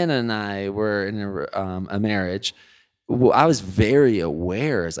 when Deanna and I were in a marriage, I was very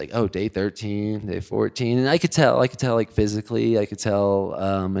aware. It's like, oh, day 13, day 14, and I could tell like physically, I could tell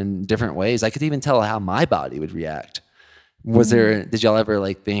in different ways. I could even tell how my body would react. Did y'all ever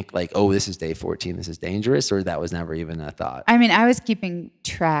like think like, oh, this is day 14, this is dangerous, or that was never even a thought? I mean, I was keeping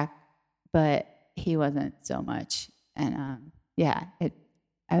track, but he wasn't so much. And I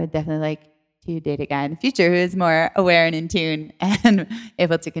would definitely like to date a guy in the future who is more aware and in tune and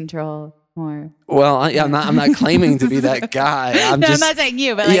able to control more. Well, I'm not claiming to be that guy. I'm I'm not saying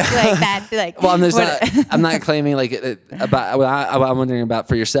you, but like that. Like, well, I'm not claiming like about. I'm wondering about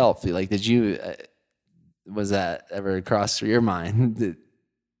for yourself. Like, did you? Was that ever cross through your mind?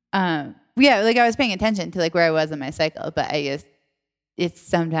 Yeah, like I was paying attention to like where I was in my cycle, but I guess it's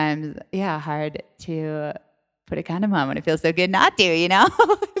sometimes hard to put a condom on when it feels so good not to, you know?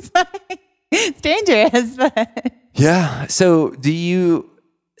 It's dangerous, but yeah. So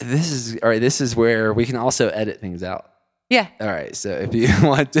this is where we can also edit things out. Yeah. All right. So if you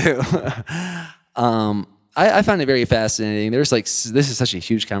want to, I find it very fascinating. This is such a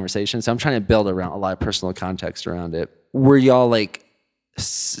huge conversation. So I'm trying to build around a lot of personal context around it. Were y'all like,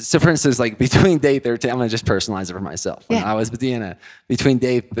 so for instance, like between day 13, I'm going to just personalize it for myself. When I was with Deanna, between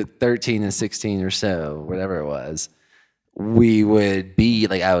day 13 and 16 or so, whatever it was, we would be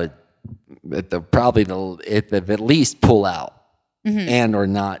like, I would at least pull out and or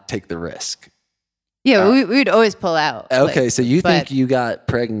not take the risk. Yeah, we would always pull out. Okay, so you think you got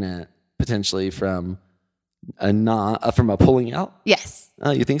pregnant potentially from a pulling out? Yes.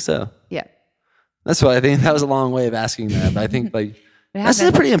 Oh, you think so? Yeah. That's why I think that was a long way of asking that. But I think like this is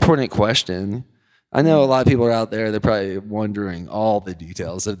a pretty important question. I know a lot of people are out there, they're probably wondering all the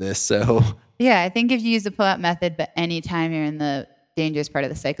details of this. So yeah, I think if you use the pull-out method, but anytime you're in the dangerous part of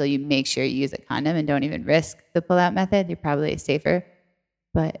the cycle, you make sure you use a condom and don't even risk the pull-out method, you're probably safer.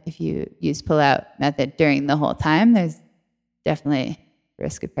 But if you use pull-out method during the whole time, there's definitely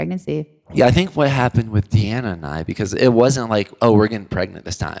risk of pregnancy. Yeah, I think what happened with Deanna and I, because it wasn't like, oh, we're getting pregnant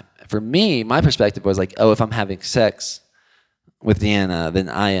this time. For me, my perspective was like, oh, if I'm having sex with Deanna, then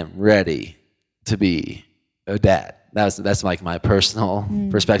I am ready to be a dad. That's like my personal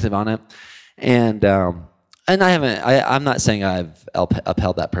perspective on it. And I'm not saying I've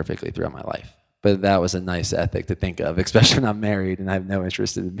upheld that perfectly throughout my life, but that was a nice ethic to think of, especially when I'm married and I have no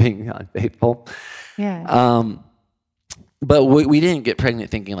interest in being unfaithful. Yeah. But we didn't get pregnant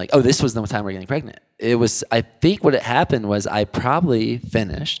thinking like, oh, this was the time we're getting pregnant. It was, I think what had happened was I probably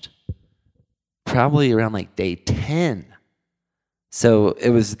finished around like day 10. So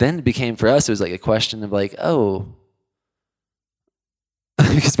it became for us, it was like a question of like, oh,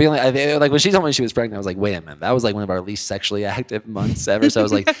 because feeling like when she told me she was pregnant, I was like, wait a minute, that was like one of our least sexually active months ever. So I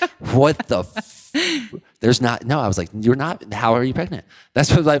was like, what the I was like, you're not, how are you pregnant?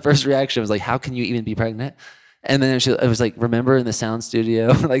 That's what my first reaction was like, how can you even be pregnant? And then it was like, remember in the sound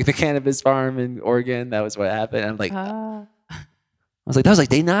studio, like the cannabis farm in Oregon, that was what happened. And I'm like, I was like, that was like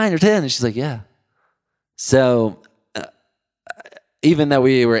day 9 or 10. And she's like, yeah. So even though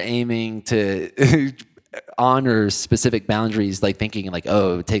we were aiming to honor specific boundaries, like thinking like,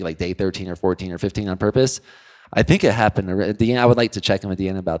 oh, take like day 13 or 14 or 15 on purpose, I think it happened. Deanna, I would like to check in with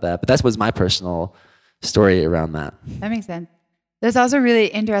Deanna about that. But that was my personal story around that. That makes sense. It's also really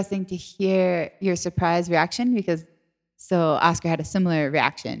interesting to hear your surprise reaction because Oscar had a similar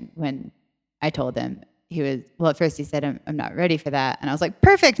reaction when I told him. At first he said, I'm not ready for that. And I was like,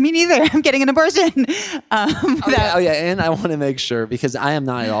 perfect, me neither. I'm getting an abortion. And I want to make sure, because I am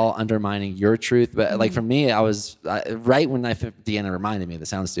not at all undermining your truth. But like for me, I was right when Deanna reminded me of the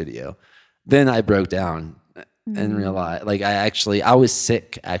sound studio, then I broke down and realized, like I was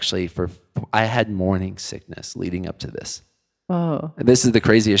sick actually I had morning sickness leading up to this. Whoa. This is the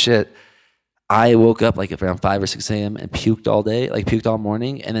craziest shit. I woke up like around 5 or 6 a.m. and puked all day, like puked all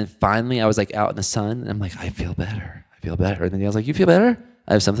morning. And then finally I was like out in the sun and I'm like, I feel better. And then I was like, you feel better?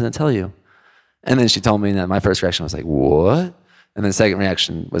 I have something to tell you. And then she told me that my first reaction was like, what? And then the second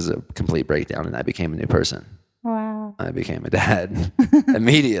reaction was a complete breakdown and I became a new person. Wow. I became a dad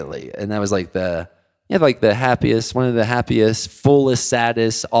immediately. And that was like the happiest, one of the happiest, fullest,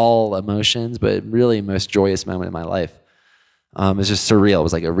 saddest, all emotions, but really most joyous moment in my life. It was just surreal. It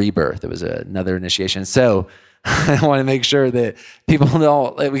was like a rebirth. It was another initiation. So I want to make sure that people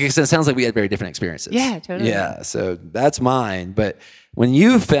know, because it sounds like we had very different experiences. Yeah, totally. Yeah, so that's mine. But when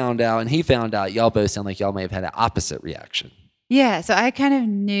you found out and he found out, y'all both sound like y'all may have had an opposite reaction. Yeah, so I kind of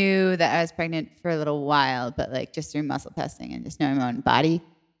knew that I was pregnant for a little while, but like just through muscle testing and just knowing my own body.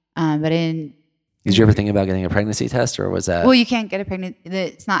 But I didn't. Did you ever think about getting a pregnancy test, or was that? Well, you can't get a pregnant.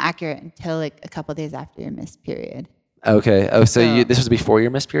 It's not accurate until like a couple of days after your missed period. Okay. Oh, so this was before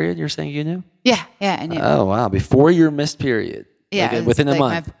your missed period? You're saying you knew? Yeah, I knew. Oh, wow. Before your missed period. Yeah, Like, it was within a like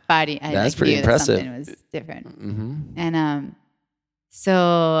month. My body, I That's like pretty knew impressive. That something was different. Mm-hmm. And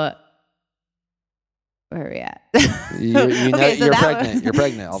so where are we at? You know, Okay, so you're that pregnant. was- You're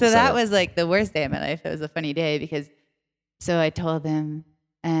pregnant. All of So a that sudden. was like the worst day of my life. It was a funny day because, so I told him,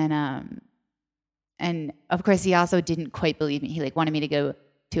 and of course he also didn't quite believe me. He like wanted me to go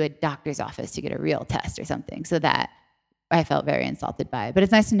to a doctor's office to get a real test or something. So that I felt very insulted by it. But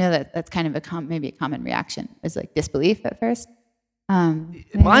it's nice to know that that's kind of maybe a common reaction is like disbelief at first.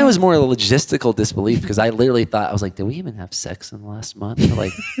 Mine was more a logistical disbelief because I literally thought, I was like, did we even have sex in the last month? Or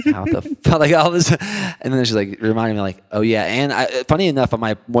like, how the fuck, like all this. And then she's like, reminding me like, oh yeah. And funny enough, on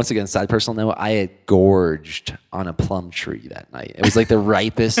my, once again, side personal note, I had gorged on a plum tree that night. It was like the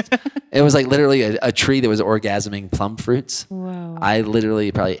ripest. It was like literally a tree that was orgasming plum fruits. Wow. I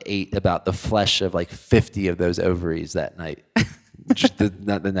literally probably ate about the flesh of like 50 of those ovaries that night. Just the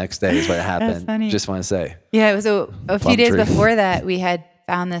next day is what happened. funny. Just want to say. Yeah, it was a few Plum days tree. before that, we had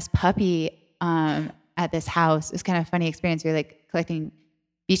found this puppy at this house. It was kind of a funny experience. We were like collecting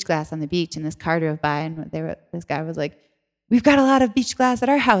beach glass on the beach, and this car drove by, and this guy was like, "We've got a lot of beach glass at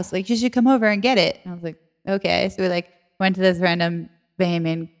our house. Like, you should come over and get it." And I was like, "Okay." So we like went to this random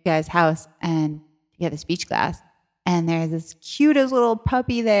Bahamian guy's house and to get this beach glass. And there's this cutest little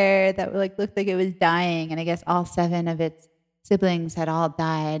puppy there that like looked like it was dying, and I guess all 7 of its siblings had all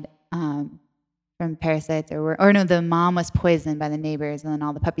died from parasites, or no, the mom was poisoned by the neighbors, and then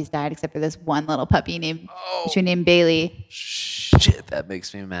all the puppies died except for this one little puppy named Bailey. Shit, that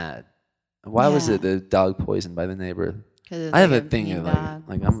makes me mad. Why was Yeah. it the dog poisoned by the neighbor? 'Cause it was I have like a thing mean of dog.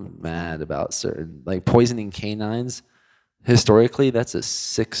 like I'm mad about certain like poisoning canines. Historically, that's a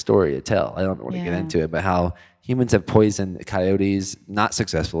sick story to tell. I don't want to get Yeah. into it, but how humans have poisoned coyotes not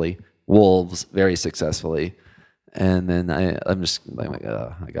successfully, wolves very successfully. And then I'm just like,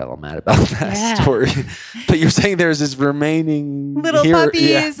 I got all mad about that Yeah. story. But you're saying there's this remaining Little here- puppy.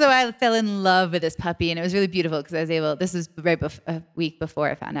 yeah. So I fell in love with this puppy, and it was really beautiful because I was able. This was a week before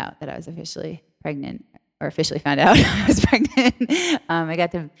I found out that I was officially pregnant, or officially found out I was pregnant. I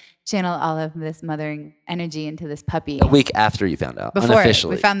got to channel all of this mothering energy into this puppy. A week after you found out, Before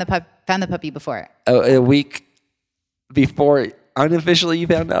unofficially. we found the puppy before. Oh, a week before unofficially you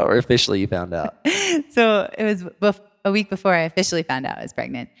found out, or officially you found out? So it was a week before I officially found out I was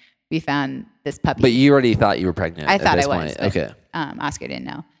pregnant. We found this puppy. But you already thought you were pregnant. I at thought this I was. point. but, Okay. Oscar didn't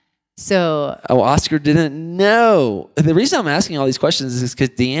know. So Oh, Oscar didn't know. The reason I'm asking all these questions is because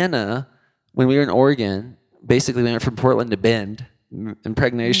Deanna, when we were in Oregon, basically we went from Portland to Bend.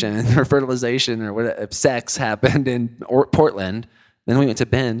 Impregnation or fertilization or whatever, sex happened in Portland. Then we went to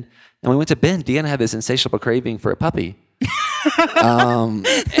Bend. And when we went to Bend, Deanna had this insatiable craving for a puppy.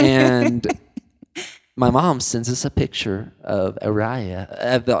 And my mom sends us a picture of Araya,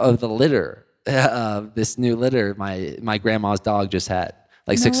 of the litter, of this new litter my grandma's dog just had,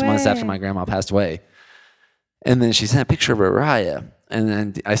 like No 6 months after way. my grandma passed away. And then she sent a picture of Araya. And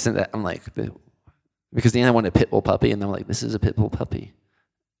then I sent that, I'm like, because Deanna wanted a pit bull puppy, and I'm like, this is a pit bull puppy.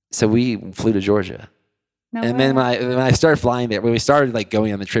 So we flew to Georgia. no And way. then when I started flying there, when we started like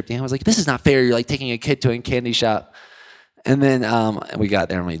going on the trip, Deanna was like, this is not fair. You're like taking a kid to a candy shop. And then we got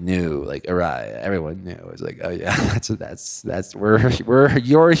there and we knew, like, Araya. Everyone knew. It was like, oh yeah, that's we're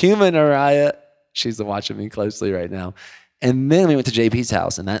your human, Araya. She's watching me closely right now. And then we went to JP's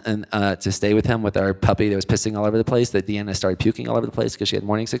house and to stay with him with our puppy that was pissing all over the place. That Deanna started puking all over the place because she had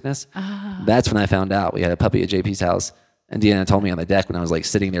morning sickness. That's when I found out we had a puppy at JP's house. And Deanna told me on the deck when I was like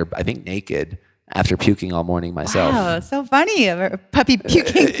sitting there, I think naked, after puking all morning myself. Wow, so funny. A puppy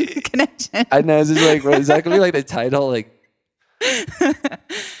puking connection. I know. It's just like, is that gonna be like the title? Like,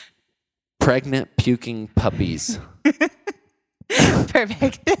 pregnant puking puppies.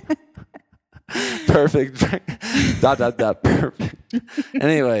 Perfect. Perfect. Perfect.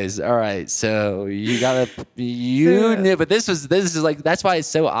 Anyways, all right. So you knew, but this is like, that's why it's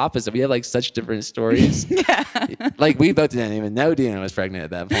so opposite. We have like such different stories. Yeah. Like we both didn't even know Deanna was pregnant at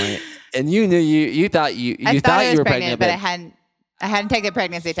that point, and you knew you thought I thought I you was were pregnant, but I hadn't taken a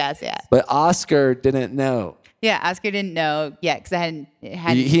pregnancy test yet. But Oscar didn't know. Yeah, Oscar didn't know yet because I hadn't He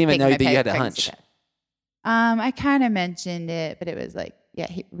didn't even taken know my that you had a pregnancy hunch. test. I kind of mentioned it, but it was like, yeah,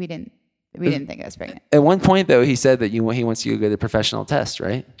 we didn't think I was pregnant. At one point, though, he said that he wants you to go to the professional test,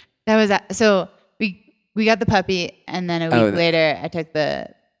 right? That was so we got the puppy, and then a week later I took the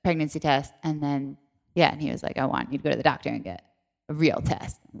pregnancy test, and then Yeah. And he was like, I want you to go to the doctor and get a real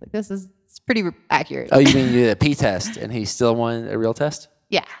test. I was like, it's pretty accurate. Oh, you mean you did a P test and he still wanted a real test?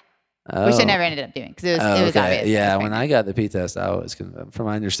 Yeah. Oh. Which I never ended up doing because it was obvious. Yeah, when I got the P test, I was, from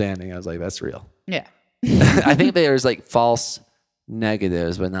my understanding, I was like, that's real. Yeah. I think there's like false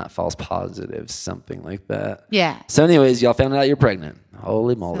negatives, but not false positives, something like that. Yeah. So anyways, y'all found out you're pregnant.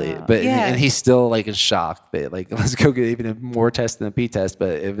 Holy moly. So, But yeah. and he's still like in shock. But like, let's go get even more tests than a P test.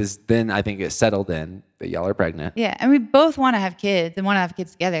 But it was then I think it settled in that y'all are pregnant. Yeah. And we both want to have kids and want to have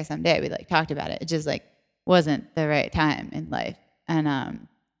kids together someday. We like talked about it. It just like wasn't the right time in life. And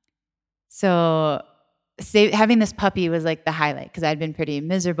so having this puppy was like the highlight because I'd been pretty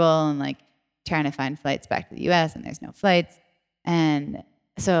miserable and like trying to find flights back to the US and there's no flights. And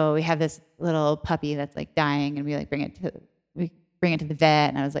so we have this little puppy that's like dying and we like bring it to the vet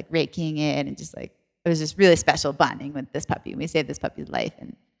and I was like rate keying it and just like it was just really special bonding with this puppy. We saved this puppy's life.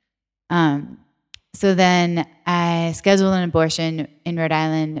 And so then I scheduled an abortion in Rhode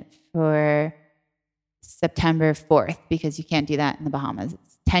Island for September 4th because you can't do that in the Bahamas.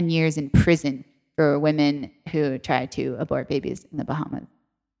 It's 10 years in prison for women who try to abort babies in the Bahamas,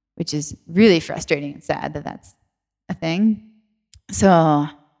 which is really frustrating and sad that that's a thing. So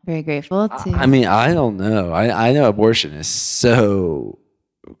very grateful to. I mean, I don't know. I know abortion is so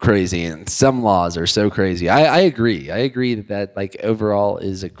crazy and some laws are so crazy. I agree. I agree that like overall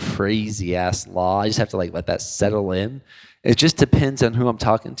is a crazy ass law. I just have to like let that settle in. It just depends on who I'm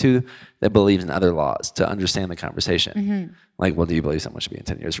talking to that believes in other laws to understand the conversation. Mm-hmm. Like, well, do you believe someone should be in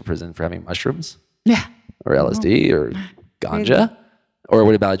 10 years for prison for having mushrooms? Yeah. Or LSD or ganja? Or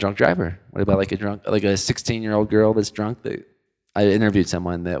what about a drunk driver? What about like a 16-year-old girl that's drunk? That I interviewed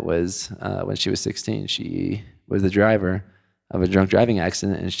someone that was, when she was 16, she was the driver of a drunk driving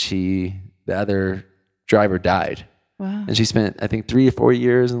accident and the other driver died. Wow. And she spent, I think, 3 to 4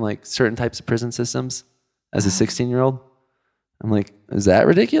 years in like certain types of prison systems as a 16-year-old. I'm like, is that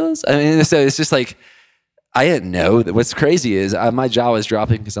ridiculous? I mean, so it's just like, I didn't know that. What's crazy is my jaw was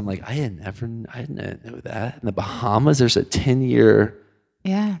dropping because I'm like, I didn't know that. In the Bahamas, there's a 10-year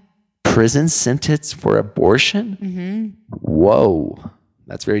prison sentence for abortion. Mm-hmm. Whoa.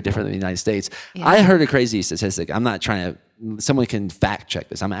 That's very different than the United States. Yeah. I heard a crazy statistic. I'm not trying to, someone can fact check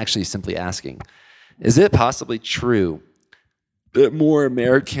this. I'm actually simply asking, is it possibly true that more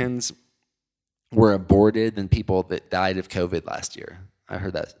Americans were aborted than people that died of COVID last year? I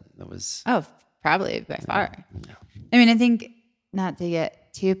heard that was... Oh, probably by far. Yeah. I mean, I think, not to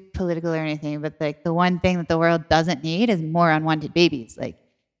get too political or anything, but like the one thing that the world doesn't need is more unwanted babies. Like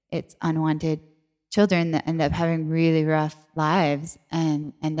it's unwanted children that end up having really rough lives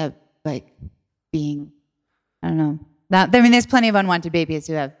and end up like being, I don't know. There's plenty of unwanted babies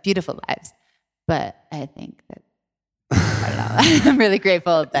who have beautiful lives, but I think that, I don't know. I'm really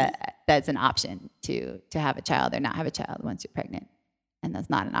grateful that that's an option to have a child or not have a child once you're pregnant. And that's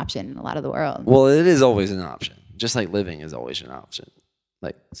not an option in a lot of the world. Well, it is always an option. Just like living is always an option.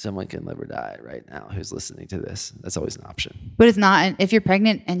 Like someone can live or die right now who's listening to this. That's always an option. But it's not. If you're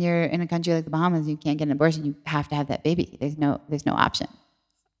pregnant and you're in a country like the Bahamas, you can't get an abortion. You have to have that baby. There's no option.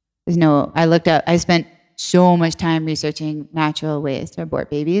 I spent so much time researching natural ways to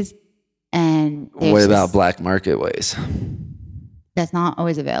abort babies. And what about black market ways? That's not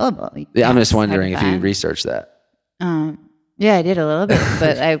always available. Yeah, I'm just wondering if you researched that. Yeah, I did a little bit,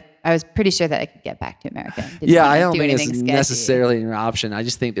 but I was pretty sure that I could get back to America. Yeah, I don't think it's necessarily an option. I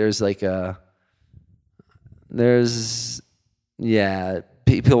just think there's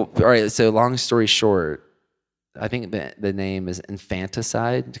people. All right, so long story short, I think the name is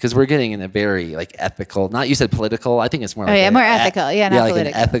infanticide because we're getting in a very like ethical. Not you said political. I think it's more. More ethical. Not like political.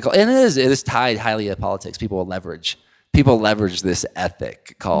 An ethical, and it is tied highly to politics. People leverage this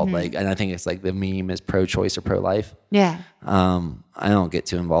ethic called and I think it's like the meme is pro-choice or pro-life. Yeah. I don't get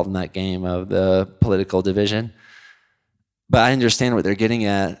too involved in that game of the political division, but I understand what they're getting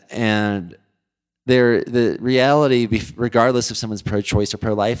at, and the reality, regardless if someone's pro-choice or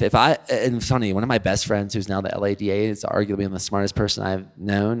pro-life. And it's funny, one of my best friends, who's now the LADA, is arguably one of the smartest person I've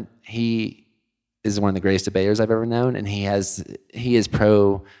known. He is one of the greatest debaters I've ever known, and he is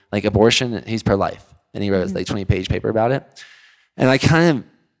pro like abortion. He's pro-life. And he wrote like 20-page paper about it. And I kind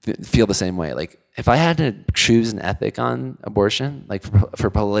of feel the same way. Like if I had to choose an ethic on abortion, like for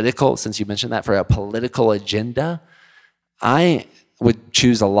political, since you mentioned that, for a political agenda, I would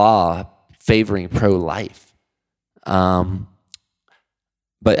choose a law favoring pro-life. But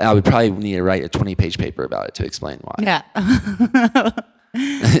I would probably need to write a 20-page paper about it to explain why. Yeah.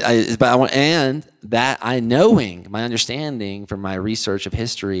 Knowing my understanding from my research of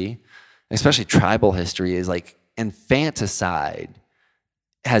history, especially tribal history, is like infanticide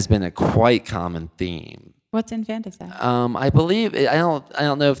has been a quite common theme. What's infanticide? I believe I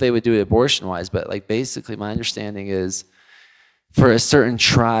don't know if they would do it abortion wise, but like basically my understanding is for a certain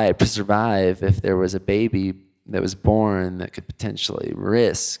tribe to survive, if there was a baby that was born that could potentially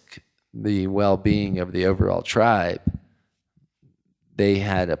risk the well-being of the overall tribe,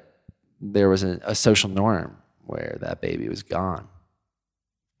 there was a social norm where that baby was gone,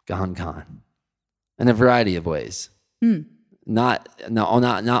 in a variety of ways. Not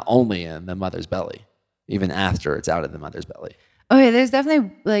only in the mother's belly, even after it's out of the mother's belly. Oh yeah, there's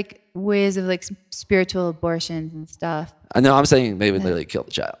definitely like ways of like spiritual abortions and stuff. No, I'm saying they would literally kill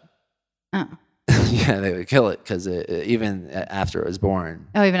the child. Oh. Yeah, they would kill it because even after it was born.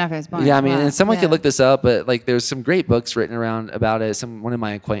 Oh, even after it was born. Yeah, I mean, Wow. and someone Yeah. could look this up, but like there's some great books written around about it. One of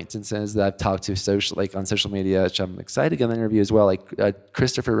my acquaintances that I've talked to on social media, which I'm excited to get an interview as well, like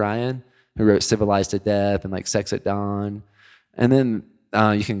Christopher Ryan, who wrote Civilized to Death and like Sex at Dawn. And then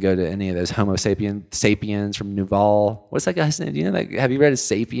you can go to any of those Homo Sapiens from Naval. What's that guy's name? Do you know that? Have you read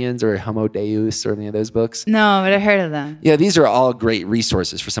Sapiens or Homo Deus or any of those books? No, but I heard of them. Yeah, these are all great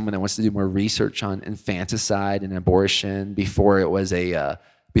resources for someone that wants to do more research on infanticide and abortion before it was a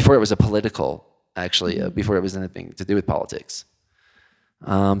political, actually, before it was anything to do with politics.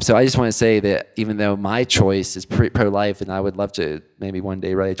 So I just want to say that even though my choice is pro-life, and I would love to maybe one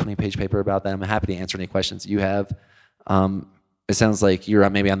day write a 20-page paper about that, I'm happy to answer any questions you have. It sounds like you're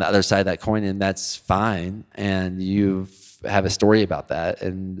maybe on the other side of that coin, and that's fine. And you have a story about that,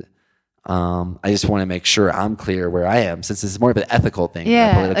 and I just want to make sure I'm clear where I am, since it's more of an ethical thing. than a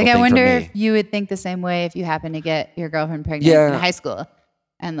Yeah, political like I thing wonder for me. if you would think the same way if you happen to get your girlfriend pregnant Yeah. in high school,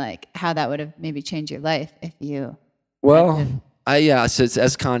 and like how that would have maybe changed your life if you. Well, so it's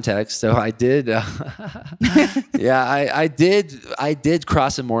as context. So I did, I did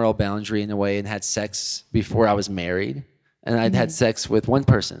cross a moral boundary in a way and had sex before I was married. And I'd had sex with one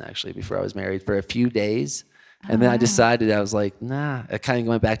person actually before I was married for a few days. And then I decided, I was like, nah, I kind of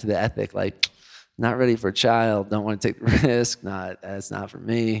going back to the ethic, like not ready for a child, don't want to take the risk, that's not for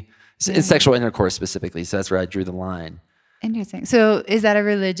me. It's sexual intercourse specifically. So that's where I drew the line. Interesting. So is that a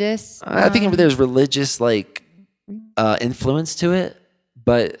religious? I think there's religious influence to it,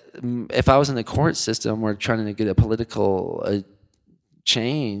 but if I was in the court system or trying to get a political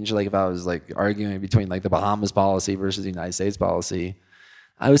change, like if I was like arguing between like the Bahamas policy versus the United States policy,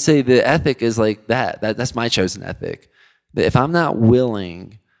 I would say the ethic is like that's my chosen ethic. That if I'm not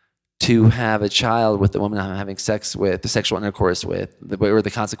willing to have a child with the woman I'm having sex with, the sexual intercourse with, where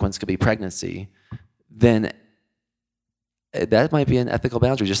the consequence could be pregnancy, then that might be an ethical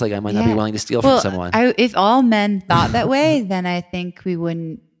boundary, just like I might not be willing to steal from someone. If all men thought that way, then I think we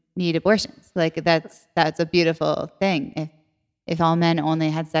wouldn't need abortions. Like that's a beautiful thing. If all men only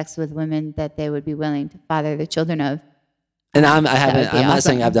had sex with women that they would be willing to father the children of. And I'm would be not awesome.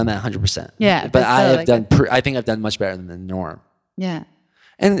 saying I've done that 100%. Yeah, but I still, have I think I've done much better than the norm. Yeah.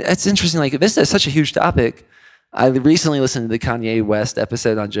 And it's interesting, like this is such a huge topic. I recently listened to the Kanye West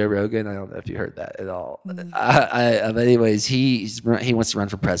episode on Joe Rogan. I don't know if you heard that at all. But anyways, he wants to run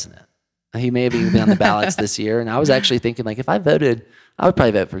for president. He may have even been on the ballots this year. And I was actually thinking, like, if I voted, I would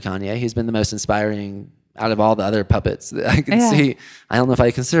probably vote for Kanye. He's been the most inspiring out of all the other puppets that I can see. I don't know if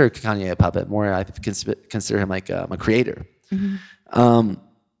I consider Kanye a puppet. More, I consider him like a creator. Mm-hmm.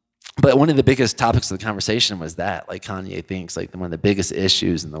 But one of the biggest topics of the conversation was that, like, Kanye thinks like one of the biggest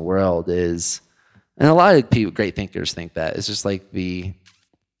issues in the world is, and a lot of people, great thinkers think that, it's just like the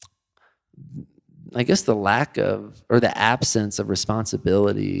lack of, or the absence of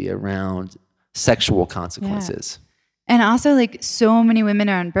responsibility around sexual consequences. Yeah. And also, like, so many women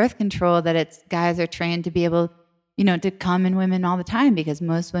are on birth control that guys are trained to be able, to come in women all the time, because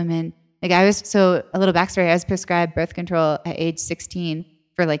most women, like a little backstory, I was prescribed birth control at age 16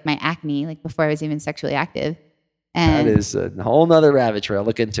 for like my acne, like before I was even sexually active. And that is a whole nother rabbit trail.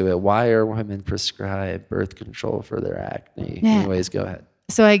 Look into it. Why are women prescribed birth control for their acne? Yeah. Anyways, go ahead.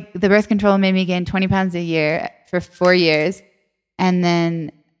 So the birth control made me gain 20 pounds a year for 4 years. And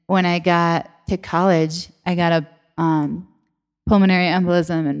then when I got to college, I got a pulmonary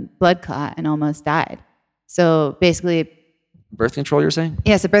embolism and blood clot and almost died. So basically... Birth control, you're saying?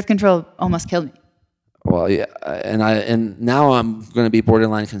 Yeah, so birth control almost killed me. Well, yeah, and now I'm going to be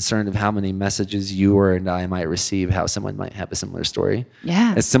borderline concerned of how many messages you and I might receive, how someone might have a similar story.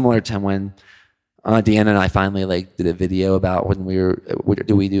 Yeah. It's similar to when Deanna and I finally did a video about when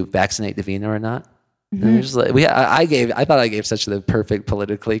do we vaccinate Davina or not? Mm-hmm. And just I thought I gave such the perfect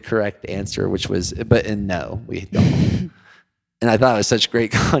politically correct answer, which was, no, we don't. And I thought it was such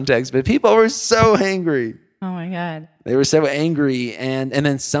great context, but people were so angry. Oh my God. They were so angry. And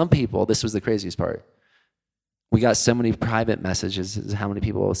then some people, this was the craziest part, we got so many private messages. This is how many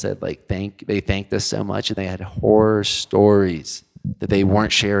people said like they thanked us so much, and they had horror stories that they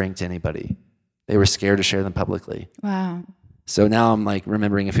weren't sharing to anybody. They were scared to share them publicly. Wow. So now I'm like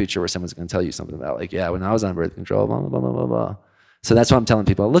remembering a future where someone's going to tell you something about like, yeah, when I was on birth control, blah, blah, blah, blah, blah, blah. So that's what I'm telling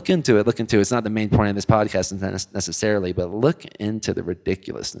people. Look into it. It's not the main point of this podcast necessarily, but look into the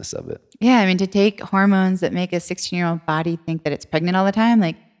ridiculousness of it. Yeah, I mean, to take hormones that make a 16-year-old body think that it's pregnant all the time,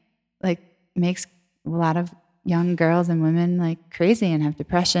 like makes a lot of young girls and women like crazy and have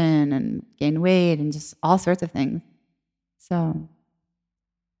depression and gain weight and just all sorts of things. So,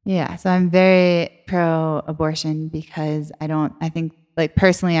 yeah, so I'm very pro-abortion because I think like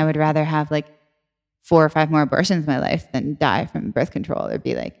personally, I would rather have like 4 or 5 more abortions in my life than die from birth control or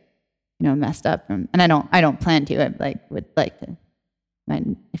be like, messed up from, and I don't plan to. I would like to,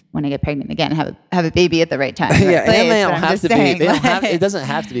 when I get pregnant again, have a baby at the right time. Yeah, place, and they don't have to saying, be. It doesn't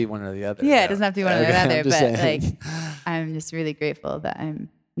have to be one or the other. Yeah, it doesn't have to be one or the other. But saying. like, I'm just really grateful that I'm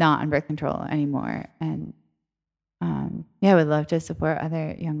not on birth control anymore, and I would love to support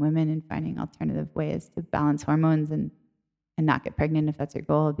other young women in finding alternative ways to balance hormones and not get pregnant if that's your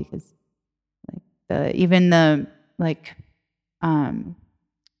goal, because even the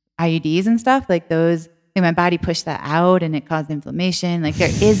IUDs and stuff, like those, my body pushed that out and it caused inflammation. Like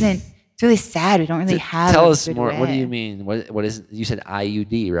it's really sad. We don't really have. Tell a us good more. way. What do you mean? What is, you said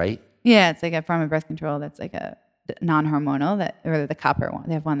IUD, right? Yeah, it's like a form of birth control that's like a non-hormonal or the copper one.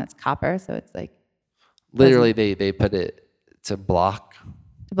 They have one that's copper. So it's like. Literally they put it to block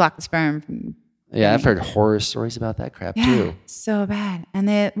the sperm from. Yeah, I've heard horror stories about that crap too. So bad. And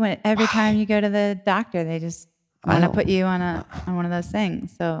every time you go to the doctor, they just want to put you on one of those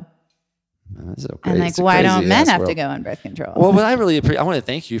things. So, and like, why don't men have to go on birth control? Well, what I really appreciate, I want to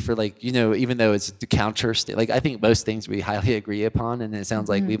thank you for even though it's the counter, I think most things we highly agree upon, and it sounds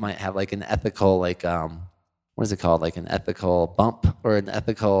like we might have like an ethical, what is it called? Like an ethical bump or an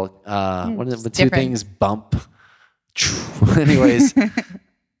ethical, what is it? The two things bump. Anyways,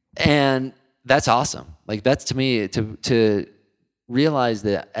 and that's awesome. Like that's to me to realize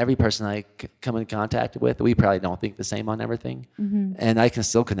that every person I come in contact with, we probably don't think the same on everything, and I can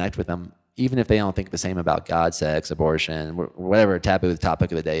still connect with them even if they don't think the same about God, sex, abortion, whatever taboo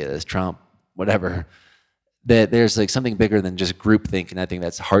topic of the day is, Trump, whatever. That there's like something bigger than just groupthink, and I think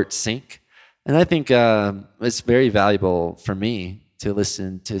that's heart sync. And I think it's very valuable for me to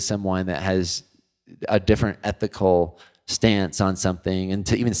listen to someone that has a different ethical stance on something, and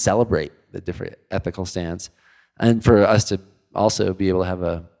to even celebrate the different ethical stance, and for us to also be able to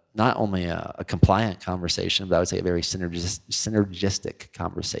have not only a compliant conversation, but I would say a very synergistic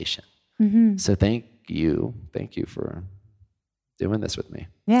conversation. So thank you for doing this with me.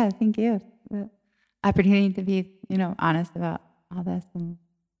 Yeah, thank you. The opportunity to be, honest about all this. And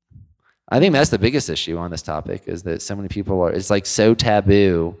I think that's the biggest issue on this topic, is that so many people it's like so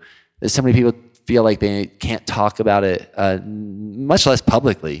taboo that so many people feel like they can't talk about it, much less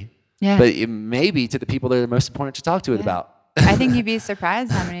publicly. Yeah. But maybe to the people that are most important to talk to it about. I think you'd be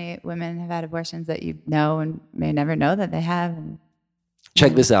surprised how many women have had abortions that you know and may never know that they have. And,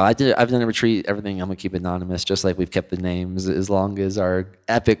 check this out. I've done a retreat. Everything I'm gonna keep anonymous, just like we've kept the names as long as our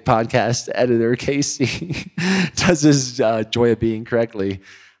epic podcast editor Casey does his joy of being correctly.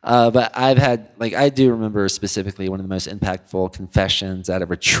 But I do remember specifically one of the most impactful confessions at a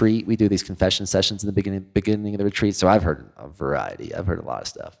retreat. We do these confession sessions in the beginning of the retreat. So I've heard a variety. I've heard a lot of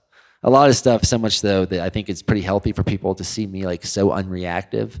stuff. A lot of stuff, so much so that I think it's pretty healthy for people to see me like so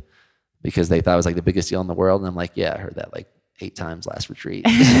unreactive, because they thought it was like the biggest deal in the world. And I'm like, yeah, I heard that like 8 times last retreat.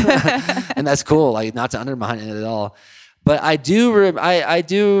 And that's cool, like not to undermine it at all. But I do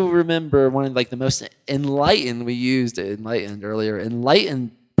remember one of like the most enlightened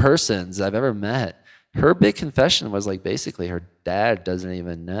persons I've ever met. Her big confession was like basically her dad doesn't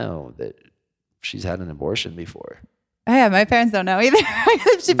even know that she's had an abortion before. Oh yeah, my parents don't know either. I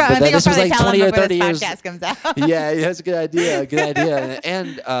think I'll probably tell them before this podcast comes out. Yeah, that's a good idea. Good idea.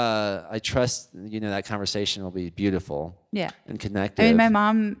 And I trust that conversation will be beautiful. Yeah, and connective. I mean, my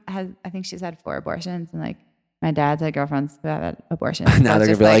mom I think she's had 4 abortions, and like my dad's had girlfriends who have had abortions. Now they're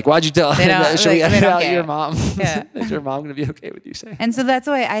gonna be like, "Why'd you tell? Should we edit out your mom? Yeah. Is your mom gonna be okay with you saying?" And so that's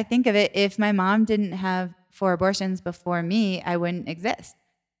why I think of it. If my mom didn't have 4 abortions before me, I wouldn't exist.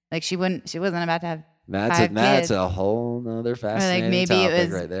 Like she wasn't about to have. That's a whole nother fascinating maybe topic it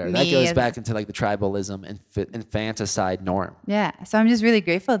was right there. That goes back into like the tribalism and infanticide norm. Yeah. So I'm just really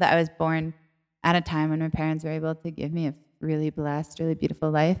grateful that I was born at a time when my parents were able to give me a really blessed, really beautiful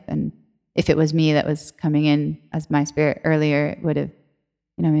life. And if it was me that was coming in as my spirit earlier, it would have,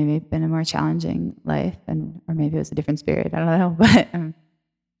 maybe been a more challenging life, or maybe it was a different spirit. I don't know. But I'm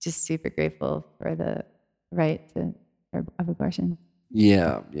just super grateful for the right of abortion.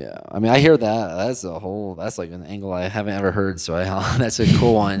 Yeah. I mean, I hear that. That's like an angle I haven't ever heard. So that's a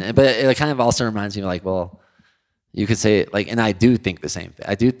cool one. But it kind of also reminds me like, well, you could say it like, and I do think the same thing.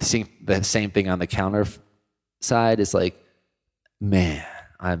 I do think the same thing on the counter side. Is like, man,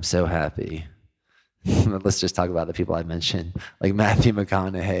 I'm so happy. Let's just talk about the people I mentioned, like Matthew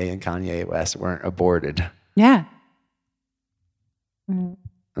McConaughey and Kanye West weren't aborted. Yeah. And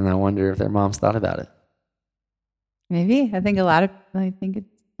I wonder if their moms thought about it. Maybe. I think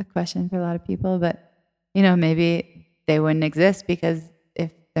it's a question for a lot of people, but maybe they wouldn't exist because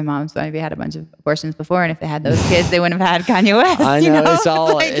if their moms maybe had a bunch of abortions before, and if they had those kids, they wouldn't have had Kanye West. I know, it's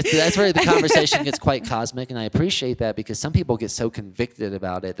all, like, that's where the conversation gets quite cosmic, and I appreciate that because some people get so convicted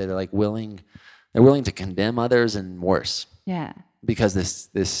about it that they're like willing to condemn others and worse. Yeah. Because this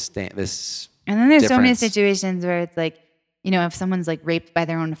and then there's so many difference. situations where it's like, if someone's like raped by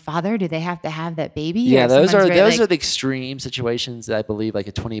their own father, do they have to have that baby? Yeah, Or those are someone's the extreme situations that I believe like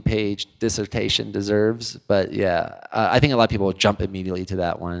a 20-page dissertation deserves. But yeah, I think a lot of people jump immediately to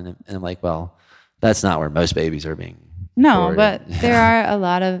that one, and I'm like, well, that's not where most babies are being. No, aborted. but there are a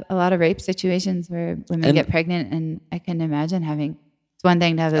lot of rape situations where women get pregnant, and I can imagine having. It's one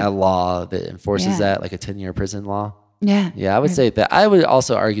thing to have a law that enforces Yeah. that, like a 10-year prison law. Yeah. Yeah, I would say that. I would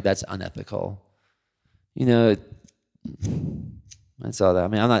also argue that's unethical. That's all that. I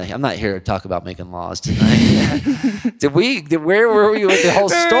mean, I'm not here to talk about making laws tonight. Where were we with the whole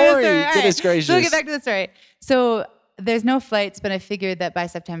story? Goodness gracious. So we'll get back to the story. So there's no flights, but I figured that by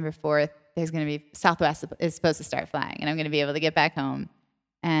September 4th, there's going to be Southwest is supposed to start flying, and I'm going to be able to get back home.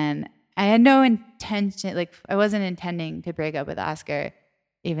 And I had no intention, like I wasn't intending to break up with Oscar,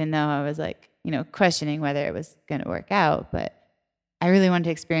 even though I was like, questioning whether it was going to work out. But I really wanted to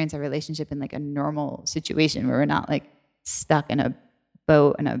experience our relationship in like a normal situation where we're not like stuck in a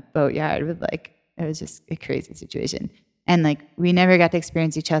boat in a boatyard with like, it was just a crazy situation. And like, we never got to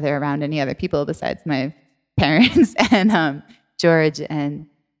experience each other around any other people besides my parents and George and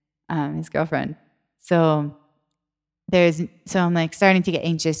his girlfriend. So I'm like starting to get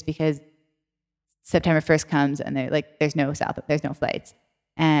anxious because September 1st comes and there's no flights.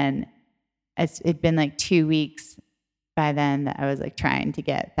 And it'd been like 2 weeks by then that I was like trying to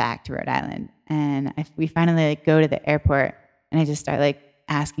get back to Rhode Island. And we finally like go to the airport, and I just start like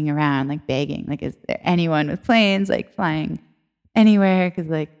asking around, like begging, like, is there anyone with planes like flying anywhere? Because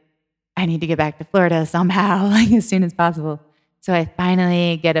like I need to get back to Florida somehow, like as soon as possible. So I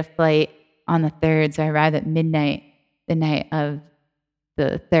finally get a flight on the 3rd. So I arrive at midnight the night of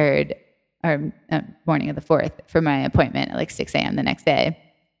the 3rd, or morning of the 4th, for my appointment at like 6 a.m. the next day.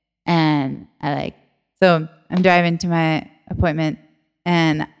 And so I'm driving to my appointment,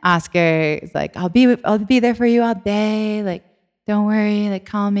 and Oscar is like, I'll be there for you all day. Like, don't worry, like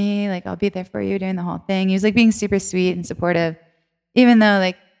call me, like I'll be there for you during the whole thing. He was like being super sweet and supportive, even though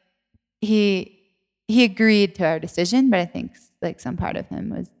like he agreed to our decision, but I think like some part of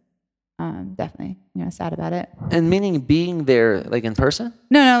him was definitely sad about it. And meaning being there like in person?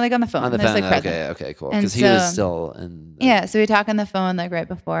 No, like on the phone. On the There's, phone. like, present. Okay, cool. And Because he was still in. Yeah, so we talk on the phone like right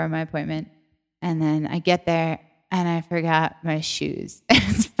before my appointment, and then I get there and I forgot my shoes.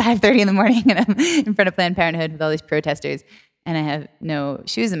 It's 5:30 in the morning, and I'm in front of Planned Parenthood with all these protesters, and I have no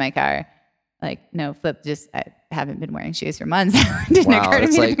shoes in my car. Like no flip. Just I haven't been wearing shoes for months. It didn't occur to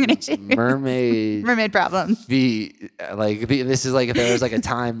it's me like to bring any shoes. mermaid problems. This is like if there was like a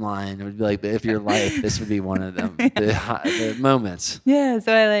timeline, it would be like if your life, this would be one of them. The moments. Yeah,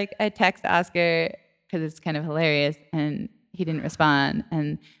 so I text Oscar because it's kind of hilarious, and he didn't respond.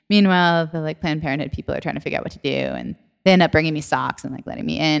 And meanwhile, the like Planned Parenthood people are trying to figure out what to do, and they end up bringing me socks and like letting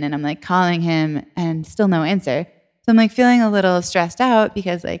me in, and I'm like calling him, and still no answer. So I'm like feeling a little stressed out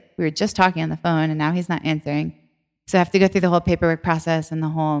because like we were just talking on the phone, and now he's not answering. So I have to go through the whole paperwork process and the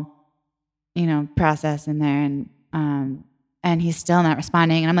whole, process in there, and he's still not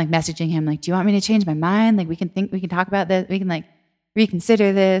responding. And I'm like messaging him like, do you want me to change my mind? Like we can talk about this. We can like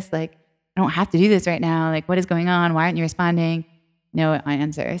reconsider this. Like I don't have to do this right now. Like what is going on? Why aren't you responding? No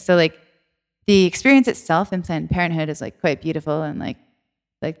answer. So like the experience itself in Planned Parenthood is like quite beautiful, and like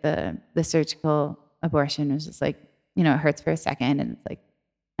the surgical abortion was just like, it hurts for a second, and it's like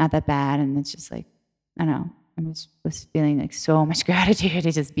not that bad, and it's just like, I don't know. I was feeling like so much gratitude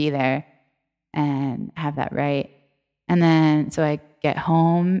to just be there and have that right. And then so I get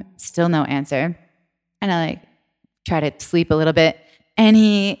home, still no answer, and I like try to sleep a little bit, and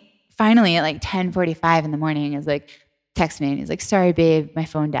he finally at like 10:45 in the morning is like text me, and he's like, sorry babe, my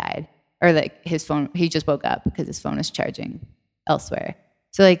phone died, or like his phone, he just woke up because his phone was charging elsewhere.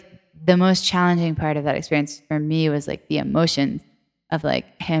 So like the most challenging part of that experience for me was like the emotions of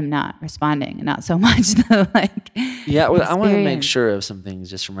like him not responding and not so much the like. Yeah, well, I want to make experience. sure of some things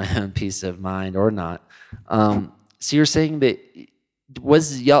just for my own peace of mind or not. So you're saying that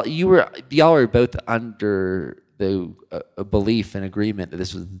y'all were both under the a belief and agreement that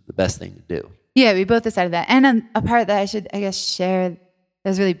this was the best thing to do. Yeah, we both decided that. And a part that I should, I guess, share that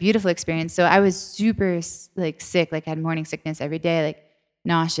was a really beautiful experience. So I was super like sick, like I had morning sickness every day, like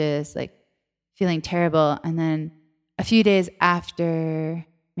nauseous, like feeling terrible. And then a few days after,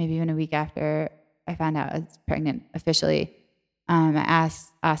 maybe even a week after I found out I was pregnant officially, I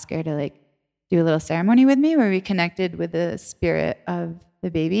asked Oscar to like do a little ceremony with me where we connected with the spirit of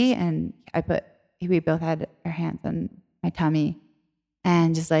the baby. And we both had our hands on my tummy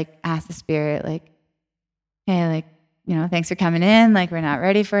and just like asked the spirit, like, hey, like, you know, thanks for coming in. Like, we're not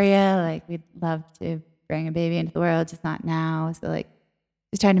ready for you. Like, we'd love to bring a baby into the world, just not now. So like,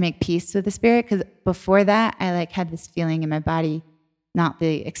 just trying to make peace with the spirit. Because before that, I like had this feeling in my body, not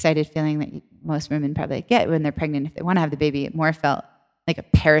the excited feeling that most women probably get when they're pregnant. If they want to have the baby, it more felt like a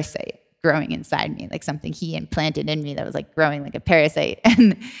parasite growing inside me, like something he implanted in me that was like growing like a parasite,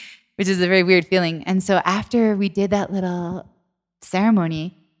 and which is a very weird feeling. And so after we did that little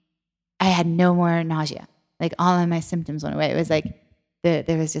ceremony, I had no more nausea. Like all of my symptoms went away. It was like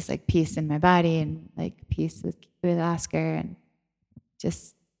there was just like peace in my body and like peace with Oscar, and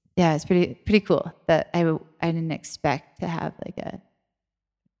just yeah, it's pretty cool that I didn't expect to have like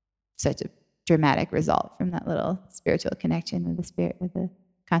such a dramatic result from that little spiritual connection with the spirit, with the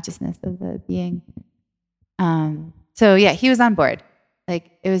consciousness of the being. So yeah, he was on board. Like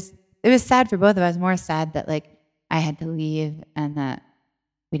it was sad for both of us. More sad that like I had to leave and that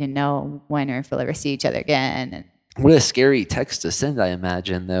we didn't know when or if we'll ever see each other again. And What a scary text to send, I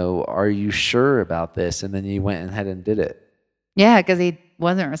imagine, though. Are you sure about this? And then you went ahead and did it. yeah, because he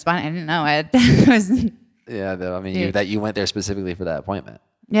wasn't responding. I didn't know. Yeah, though. I mean, Yeah. that you went there specifically for that appointment.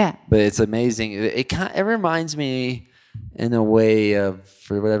 Yeah. But it's amazing. It reminds me, in a way, of,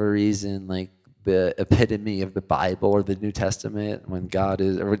 for whatever reason, like the epitome of the Bible or the New Testament, when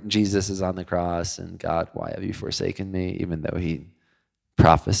Jesus is on the cross and God, why have you forsaken me? Even though he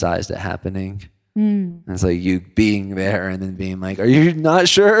prophesied it happening. And it's like you being there and then being like, are you not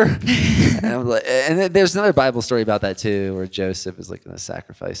sure? And I'm like, and then there's another Bible story about that too, where Joseph is like going to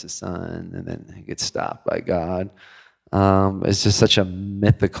sacrifice his son and then he gets stopped by God. It's just such a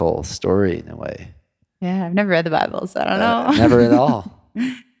mythical story in a way. Yeah, I've never read the Bible, so I don't know. Never at all.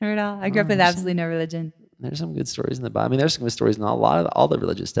 Never at all. I grew up with absolutely no religion. There's some good stories in the Bible. I mean, there's some good stories in all the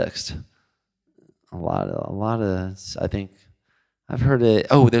religious texts. A lot of, I think, I've heard it.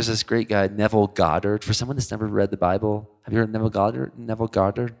 Oh, there's this great guy, Neville Goddard. For someone that's never read the Bible, have you heard of Neville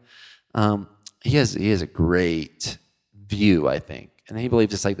Goddard? He has a great view, I think. And he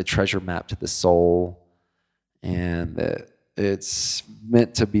believes it's like the treasure map to the soul, and that it's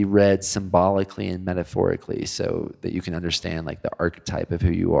meant to be read symbolically and metaphorically so that you can understand like the archetype of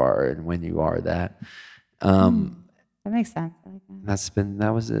who you are and when you are that. That makes sense. I like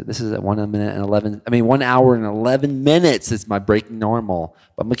that. This is at 1 hour and 11 minutes is my break normal.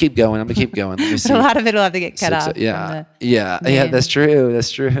 But I'm gonna keep going. Let me But see. a lot of it will have to get cut off. Yeah. from Yeah. name. That's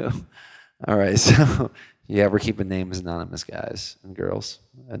true. All right. So yeah, we're keeping names anonymous, guys and girls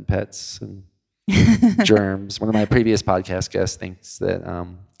and pets and germs. One of my previous podcast guests thinks that,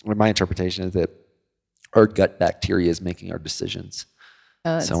 or my interpretation is that our gut bacteria is making our decisions.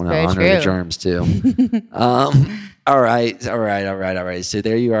 Oh, that's So I want to very honor true. the germs too. All right. So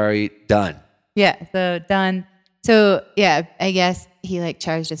there you are, done. Yeah, so done. So yeah, I guess he like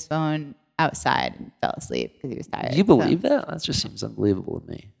charged his phone outside and fell asleep because he was tired. You believe that? That just seems unbelievable to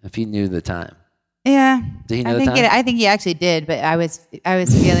me. If he knew the time. Yeah. Did he know the time? I think he actually did, but I was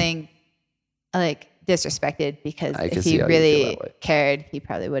feeling like disrespected because I can if see he how you feel really that way. cared, he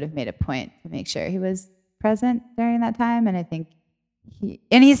probably would have made a point to make sure he was present during that time. And I think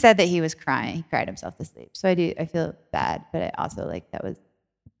he said that he was crying. He cried himself to sleep. So I feel bad, but I also like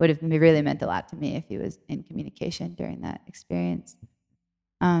would have really meant a lot to me if he was in communication during that experience.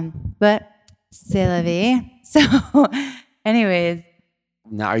 But c'est la vie. So anyways,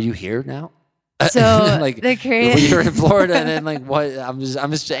 Now, are you here now? so like the crazy. you were in Florida, and then like what? I'm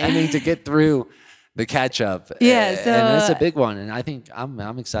just aiming to get through the catch up. Yeah, so- and that's a big one, and I think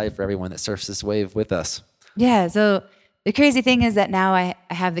I'm excited for everyone that surfs this wave with us. Yeah. So the crazy thing is that now I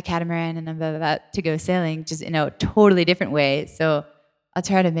have the catamaran and I'm about to go sailing just in a totally different way. So I'll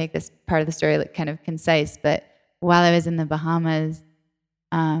try to make this part of the story look kind of concise. But while I was in the Bahamas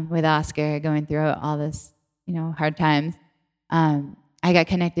with Oscar going through all this, hard times, I got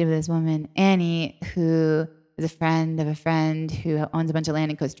connected with this woman, Annie, who is a friend of a friend who owns a bunch of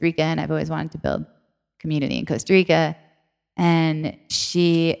land in Costa Rica. And I've always wanted to build community in Costa Rica. And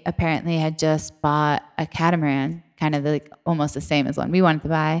she apparently had just bought a catamaran, kind of like almost the same as one we wanted to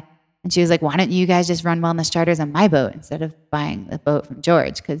buy. And she was like, why don't you guys just run wellness charters on my boat instead of buying the boat from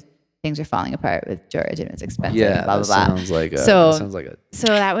George? Because things were falling apart with George and it was expensive. Yeah, blah, blah, blah. sounds like So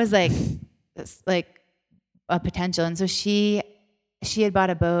that was like a potential. And so she had bought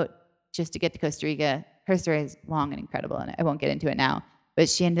a boat just to get to Costa Rica. Her story is long and incredible, and I won't get into it now. But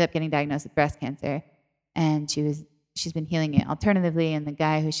she ended up getting diagnosed with breast cancer, and she's been healing it alternatively. And the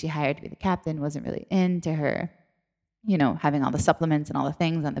guy who she hired to be the captain wasn't really into her, having all the supplements and all the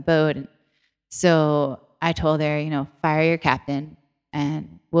things on the boat. And so I told her, fire your captain,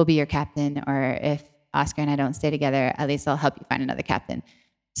 and we'll be your captain. Or if Oscar and I don't stay together, at least I'll help you find another captain.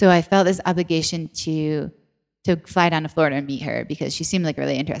 So I felt this obligation to fly down to Florida and meet her because she seemed like a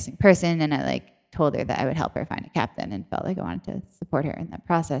really interesting person, and I told her that I would help her find a captain and felt like I wanted to support her in that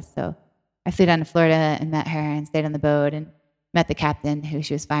process. So I flew down to Florida and met her and stayed on the boat and met the captain who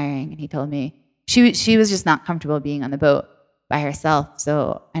she was firing, and he told me she was just not comfortable being on the boat by herself.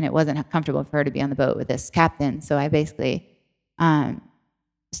 So, and it wasn't comfortable for her to be on the boat with this captain. So I basically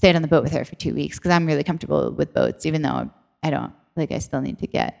stayed on the boat with her for 2 weeks because I'm really comfortable with boats, even though I still need to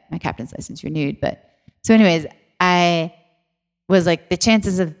get my captain's license renewed. But so anyways, I was like, the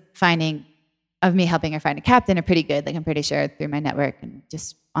chances of me helping her find a captain are pretty good. Like, I'm pretty sure through my network and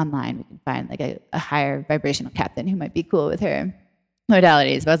just online we can find like a higher vibrational captain who might be cool with her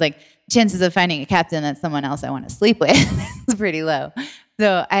modalities. But I was like, chances of finding a captain that's someone else I want to sleep with is pretty low.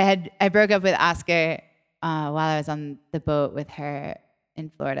 So I broke up with Oscar while I was on the boat with her in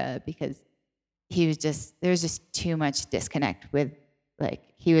Florida because there was just too much disconnect with,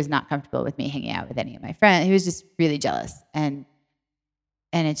 he was not comfortable with me hanging out with any of my friends. He was just really jealous, and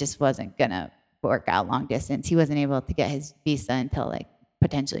it just wasn't gonna work out long distance. He wasn't able to get his visa until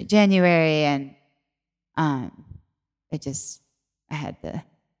potentially January, and I had to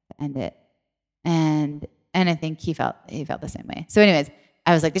end it. And I think he felt the same way. So anyways,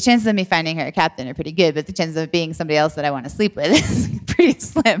 I was like, the chances of me finding her a captain are pretty good, but the chances of being somebody else that I want to sleep with is pretty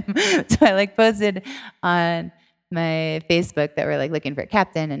slim. So I posted on my Facebook that we're looking for a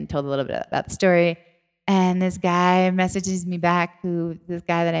captain and told a little bit about the story. And this guy messages me back, this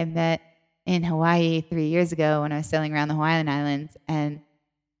guy that I met in Hawaii 3 years ago when I was sailing around the Hawaiian Islands, and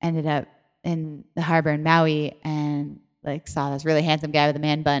ended up in the harbor in Maui, and saw this really handsome guy with a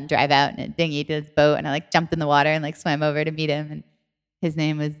man bun drive out in a dinghy to his boat, and I jumped in the water and swam over to meet him, and his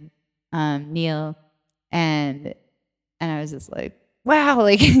name was Neil, and I was just like, wow,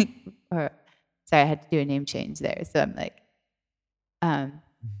 sorry, I had to do a name change there. So I'm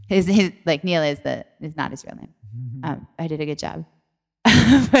his Neil is not his real name. I did a good job,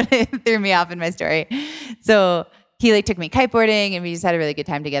 but it threw me off in my story. So he took me kiteboarding, and we just had a really good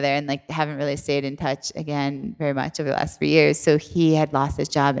time together, and haven't really stayed in touch again very much over the last 3 years. So he had lost his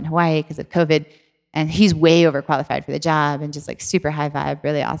job in Hawaii because of COVID, and he's way overqualified for the job and just super high vibe,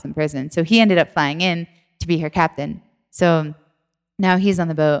 really awesome person. So he ended up flying in to be her captain. So now he's on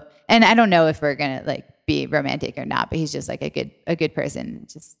the boat, and I don't know if we're gonna be romantic or not, but he's just a good person.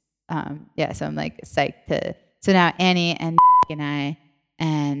 Just so I'm psyched to. So now Annie and I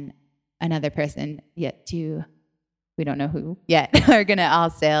and another person we don't know who yet, are gonna all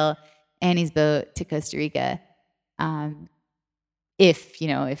sail Annie's boat to Costa Rica.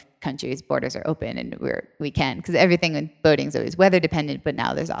 If countries' borders are open and we can, because everything with boating is always weather dependent, but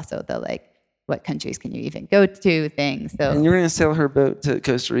now there's also the what countries can you even go to thing. So, and you're going to sail her boat to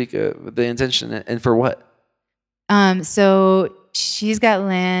Costa Rica with the intention, and for what? So she's got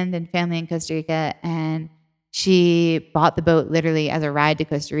land and family in Costa Rica, and she bought the boat literally as a ride to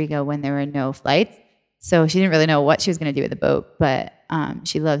Costa Rica when there were no flights. So she didn't really know what she was going to do with the boat, but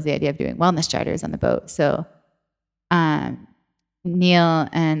she loves the idea of doing wellness charters on the boat. So Neil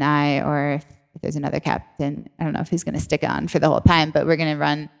and I, or if there's another captain, I don't know if he's going to stick on for the whole time, but we're going to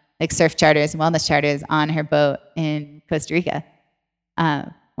run surf charters and wellness charters on her boat in Costa Rica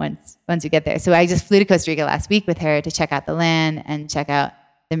once we get there. So I just flew to Costa Rica last week with her to check out the land and check out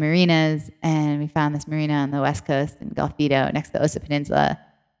the marinas, and we found this marina on the west coast in Gulf Vido next to the Osa Peninsula,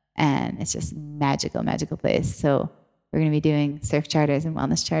 and it's just magical place. So we're going to be doing surf charters and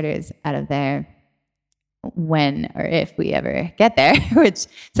wellness charters out of there when or if we ever get there.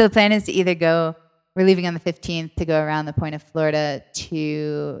 So the plan is to we're leaving on the 15th to go around the point of Florida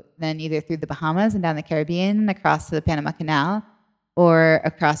to then either through the Bahamas and down the Caribbean across to the Panama Canal, or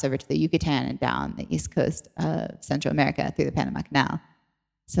across over to the Yucatan and down the east coast of Central America through the Panama Canal.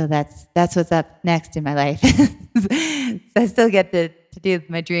 So that's what's up next in my life. So I still get to do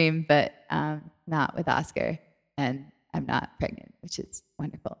my dream, but not with Oscar, and I'm not pregnant, which is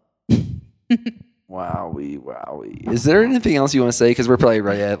wonderful. Wowie. Is there anything else you want to say? Because we're probably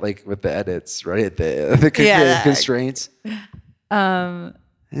right at like with the edits, right at the Yeah. constraints. Um,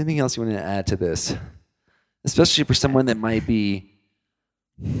 Anything else you want to add to this? Especially for someone that might be,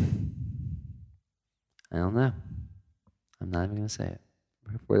 I don't know. I'm not even going to say it.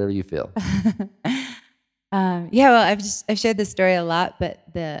 Whatever you feel. yeah, well, I've shared this story a lot, but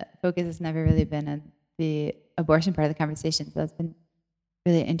the focus has never really been on the abortion part of the conversation. So that's been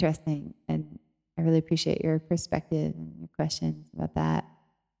really interesting, and I really appreciate your perspective and your questions about that.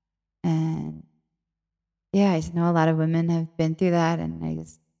 And yeah, I just know a lot of women have been through that, and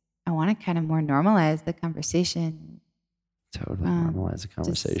I want to kind of more normalize the conversation. Totally normalize the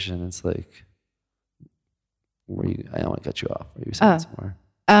conversation. It's like, I don't want to cut you off. Were you saying some more?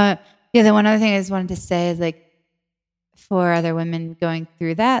 Yeah, the one other thing I just wanted to say is like, for other women going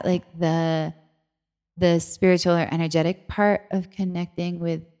through that, like the spiritual or energetic part of connecting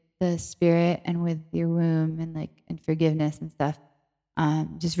with the spirit and with your womb and forgiveness and stuff,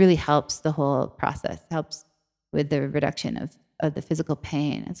 just really helps the whole process. Helps with the reduction of the physical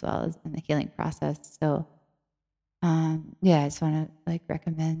pain as well as in the healing process. So, yeah, I just want to like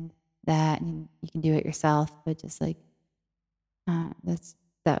recommend that, and you can do it yourself, but just like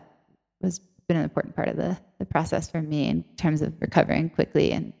that was been an important part of the process for me in terms of recovering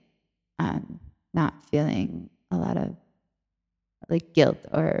quickly and not feeling a lot of like guilt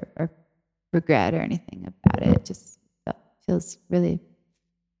or regret or anything about it. It just feels really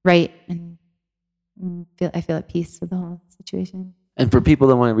right, and I feel at peace with the whole situation. And for people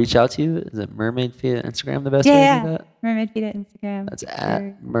that want to reach out to you, is it Mermaid Feet at Instagram the best way to do that? Mermaid Feet at Instagram. That's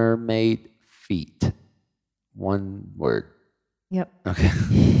at Mermaid Feet. One word. Yep. Okay.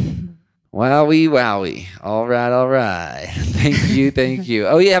 Wowie. All right. Thank you.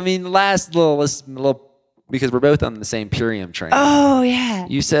 Oh yeah, I mean, last little, because we're both on the same Purium train. Oh yeah.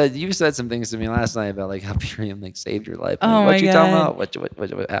 You said some things to me last night about like how Purium like saved your life. Oh what my you God. talking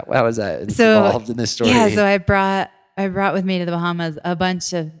about? How is that involved in this story? Yeah, so I brought with me to the Bahamas a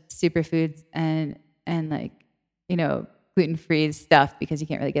bunch of superfoods and like, gluten-free stuff, because you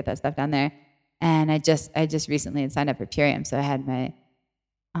can't really get that stuff down there. And I just recently had signed up for Purium, so I had my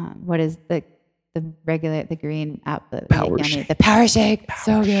what is the green app, the Power Shake.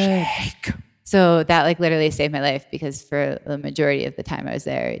 So good. So that like literally saved my life, because for the majority of the time I was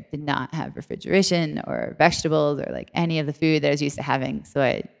there, I did not have refrigeration or vegetables or like any of the food that I was used to having. So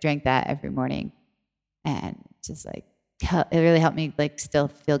I drank that every morning, and just like it really helped me like still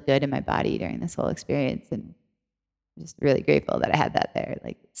feel good in my body during this whole experience. And I'm just really grateful that I had that there.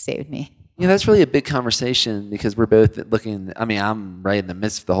 Like, it saved me. That's really a big conversation, because we're both looking. I mean, I'm right in the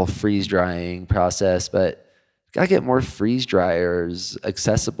midst of the whole freeze drying process, but got to get more freeze dryers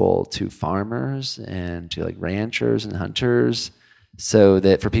accessible to farmers and to like ranchers and hunters, so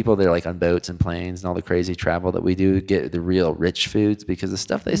that for people that are like on boats and planes and all the crazy travel that we do, get the real rich foods, because the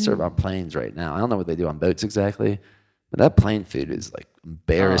stuff they serve on planes right now, I don't know what they do on boats exactly, but that plane food is like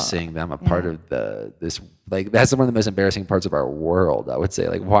embarrassing. I'm a part of this, like, that's one of the most embarrassing parts of our world, I would say.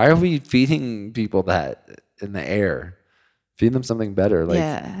 Like, why are we feeding people that in the air? Feed them something better.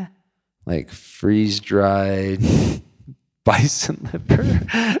 Like freeze dried bison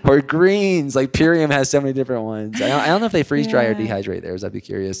liver or greens. Like Purium has so many different ones. I don't know if they freeze dry or dehydrate theirs. I'd be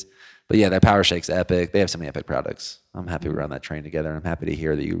curious. But yeah, that Power Shake's epic. They have so many epic products. I'm happy we're on that train together. And I'm happy to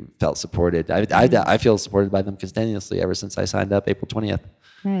hear that you felt supported. I feel supported by them continuously ever since I signed up April 20th.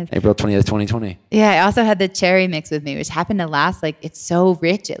 Nice. April 20th, 2020. Yeah, I also had the cherry mix with me, which happened to last, like, it's so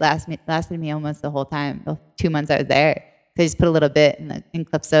rich. It lasted me almost the whole time, the 2 months I was there. So I just put a little bit in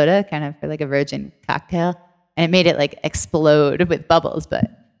club soda, kind of for like a virgin cocktail. And it made it like explode with bubbles, but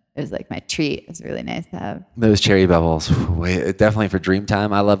it was like my treat. It was really nice to have. Those cherry bubbles, definitely for dream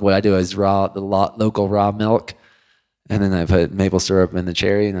time. I love what I do is the local raw milk. And then I put maple syrup in the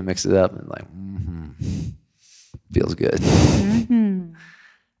cherry and I mix it up and like, feels good. Mm-hmm.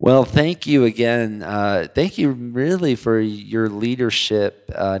 Well, thank you again. Thank you really for your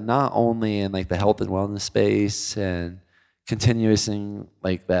leadership, not only in like the health and wellness space and continuing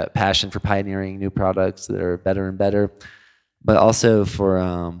like that passion for pioneering new products that are better and better, but also for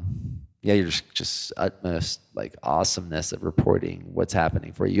you're just utmost like awesomeness of reporting what's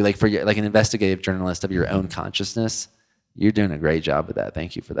happening for you. Like for your, like an investigative journalist of your own consciousness, you're doing a great job with that.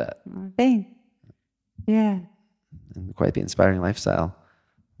 Thank you for that. Thanks. Yeah. And quite the inspiring lifestyle.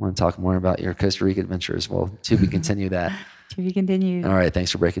 I want to talk more about your Costa Rica adventures. Well, to be continue that. To be continued. All right.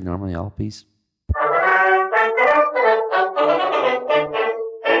 Thanks for breaking normal, y'all. Peace.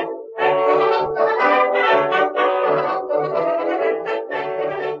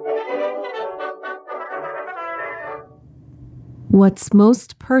 What's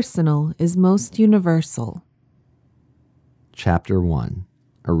most personal is most universal. Chapter 1,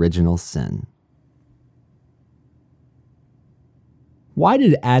 Original Sin. Why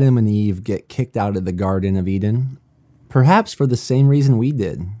did Adam and Eve get kicked out of the Garden of Eden? Perhaps for the same reason we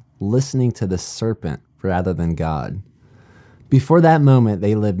did, listening to the serpent rather than God. Before that moment,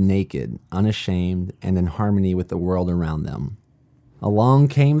 they lived naked, unashamed, and in harmony with the world around them. Along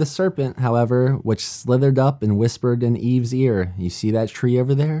came the serpent, however, which slithered up and whispered in Eve's ear, "You see that tree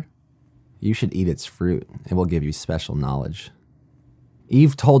over there? You should eat its fruit. It will give you special knowledge."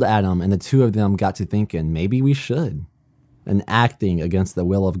 Eve told Adam, and the two of them got to thinking, maybe we should. And acting against the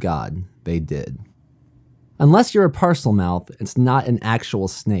will of God, they did. Unless you're a parcel mouth, it's not an actual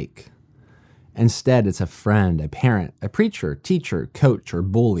snake. Instead, it's a friend, a parent, a preacher, teacher, coach, or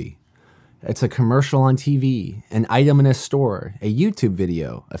bully. It's a commercial on TV, an item in a store, a YouTube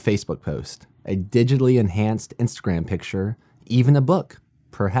video, a Facebook post, a digitally enhanced Instagram picture, even a book,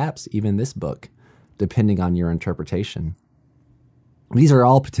 perhaps even this book, depending on your interpretation. These are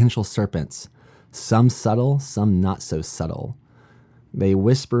all potential serpents, some subtle, some not so subtle. They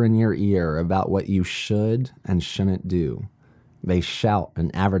whisper in your ear about what you should and shouldn't do. They shout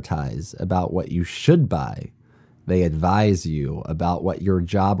and advertise about what you should buy. They advise you about what your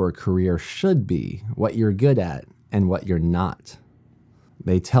job or career should be, what you're good at, and what you're not.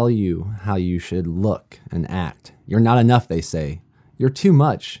 They tell you how you should look and act. You're not enough, they say. You're too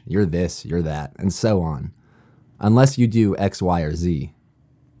much. You're this, you're that, and so on. Unless you do X, Y, or Z.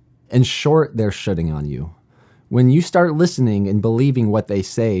 In short, they're shitting on you. When you start listening and believing what they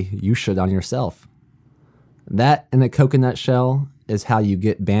say, you should on yourself. That, in a coconut shell, is how you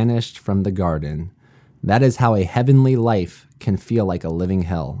get banished from the garden. That is how a heavenly life can feel like a living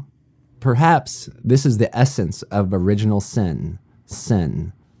hell. Perhaps this is the essence of original sin,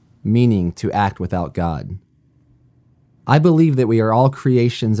 meaning to act without God. I believe that we are all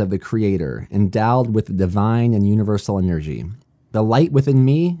creations of the Creator, endowed with divine and universal energy. The light within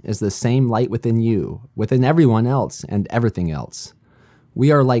me is the same light within you, within everyone else and everything else.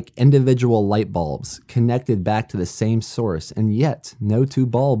 We are like individual light bulbs connected back to the same source, and yet no two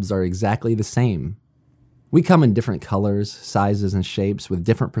bulbs are exactly the same. We come in different colors, sizes, and shapes with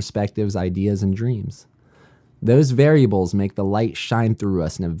different perspectives, ideas, and dreams. Those variables make the light shine through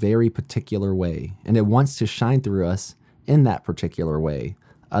us in a very particular way, and it wants to shine through us in that particular way.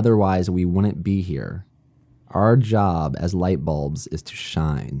 Otherwise, we wouldn't be here. Our job as light bulbs is to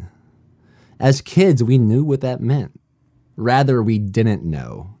shine. As kids, we knew what that meant. Rather, we didn't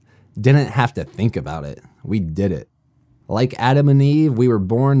know. Didn't have to think about it. We did it. Like Adam and Eve, we were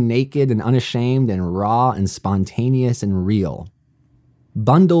born naked and unashamed and raw and spontaneous and real.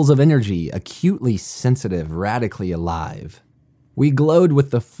 Bundles of energy, acutely sensitive, radically alive. We glowed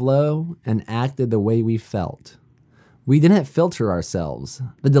with the flow and acted the way we felt. We didn't filter ourselves.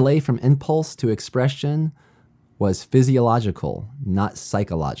 The delay from impulse to expression was physiological, not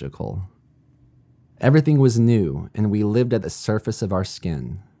psychological. Everything was new, and we lived at the surface of our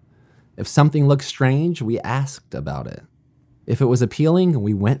skin. If something looked strange, we asked about it. If it was appealing,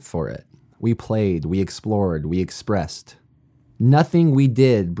 we went for it. We played, we explored, we expressed. Nothing we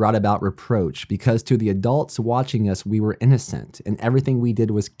did brought about reproach because to the adults watching us, we were innocent and everything we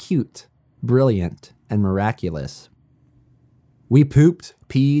did was cute, brilliant, and miraculous. We pooped,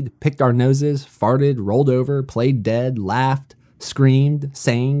 peed, picked our noses, farted, rolled over, played dead, laughed, screamed,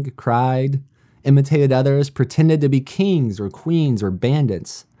 sang, cried, imitated others, pretended to be kings or queens or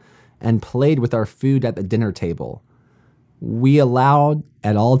bandits, and played with our food at the dinner table. We allowed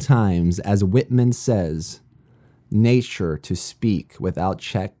at all times, as Whitman says, nature to speak without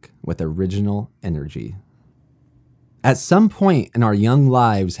check with original energy. At some point in our young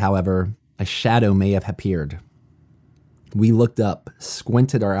lives, however, a shadow may have appeared. We looked up,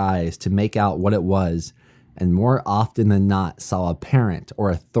 squinted our eyes to make out what it was, and more often than not saw a parent or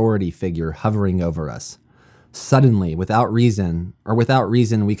authority figure hovering over us. Suddenly, without reason, or without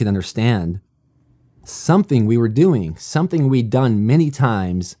reason we could understand, something we were doing, something we'd done many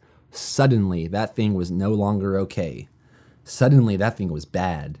times, suddenly that thing was no longer okay. Suddenly that thing was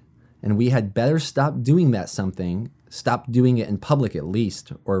bad. And we had better stop doing that something, stop doing it in public at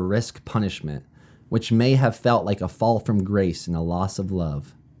least, or risk punishment, which may have felt like a fall from grace and a loss of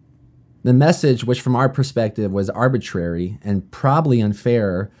love. The message, which from our perspective was arbitrary and probably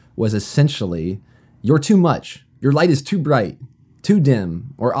unfair, was essentially, you're too much, your light is too bright, too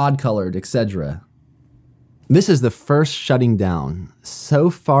dim, or odd-colored, etc. This is the first shutting down, so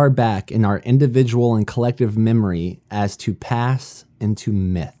far back in our individual and collective memory as to pass into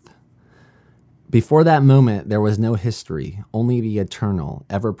myth. Before that moment, there was no history, only the eternal,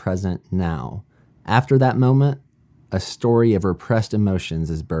 ever-present now. After that moment, a story of repressed emotions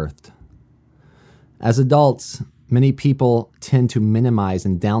is birthed. As adults, many people tend to minimize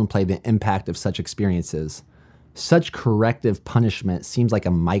and downplay the impact of such experiences. Such corrective punishment seems like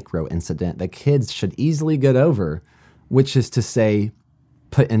a micro incident that kids should easily get over, which is to say,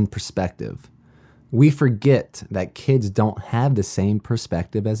 put in perspective. We forget that kids don't have the same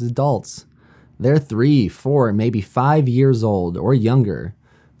perspective as adults. They're 3, 4, maybe 5 years old or younger.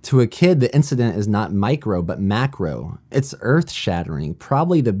 To a kid, the incident is not micro, but macro. It's earth-shattering,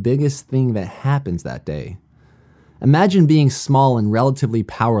 probably the biggest thing that happens that day. Imagine being small and relatively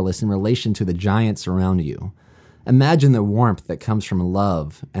powerless in relation to the giants around you. Imagine the warmth that comes from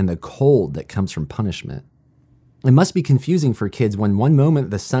love and the cold that comes from punishment. It must be confusing for kids when one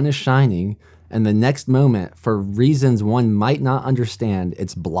moment the sun is shining and the next moment, for reasons one might not understand,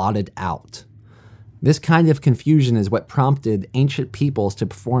 it's blotted out. This kind of confusion is what prompted ancient peoples to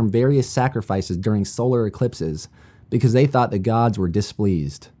perform various sacrifices during solar eclipses because they thought the gods were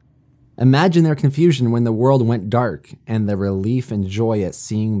displeased. Imagine their confusion when the world went dark and the relief and joy at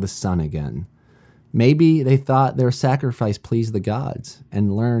seeing the sun again. Maybe they thought their sacrifice pleased the gods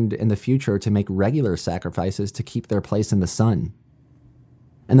and learned in the future to make regular sacrifices to keep their place in the sun.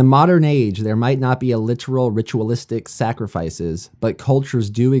 In the modern age, there might not be a literal ritualistic sacrifices, but cultures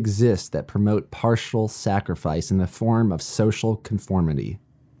do exist that promote partial sacrifice in the form of social conformity.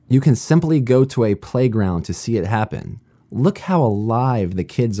 You can simply go to a playground to see it happen. Look how alive the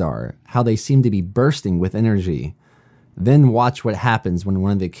kids are, how they seem to be bursting with energy. Then watch what happens when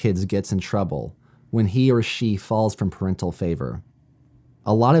one of the kids gets in trouble, when he or she falls from parental favor.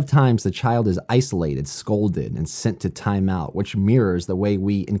 A lot of times the child is isolated, scolded, and sent to timeout, which mirrors the way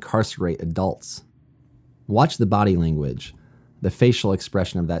we incarcerate adults. Watch the body language, the facial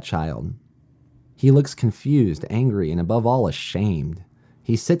expression of that child. He looks confused, angry, and above all, ashamed.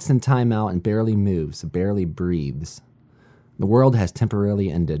 He sits in timeout and barely moves, barely breathes. The world has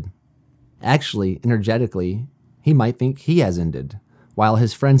temporarily ended. Actually, energetically, he might think he has ended, while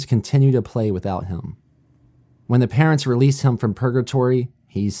his friends continue to play without him. When the parents release him from purgatory,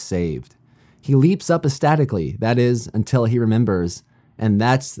 he's saved. He leaps up ecstatically, that is, until he remembers, and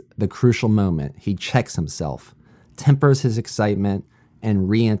that's the crucial moment. He checks himself, tempers his excitement, and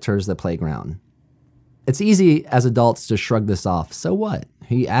re-enters the playground. It's easy as adults to shrug this off. So what?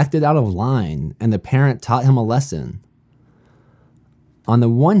 He acted out of line, and the parent taught him a lesson. On the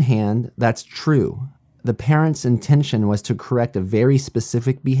one hand, that's true. The parent's intention was to correct a very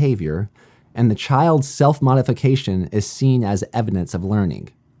specific behavior, and the child's self-modification is seen as evidence of learning.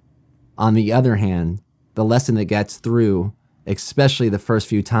 On the other hand, the lesson that gets through, especially the first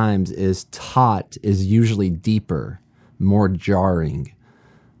few times, is taught is usually deeper, more jarring.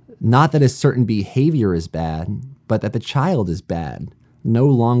 Not that a certain behavior is bad, but that the child is bad, no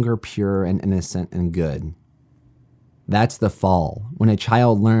longer pure and innocent and good. That's the fall, when a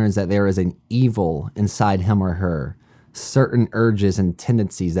child learns that there is an evil inside him or her, certain urges and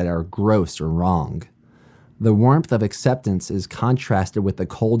tendencies that are gross or wrong. The warmth of acceptance is contrasted with the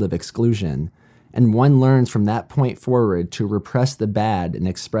cold of exclusion, and one learns from that point forward to repress the bad and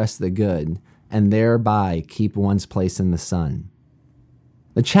express the good, and thereby keep one's place in the sun.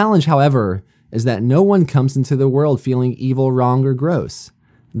 The challenge, however, is that no one comes into the world feeling evil, wrong, or gross.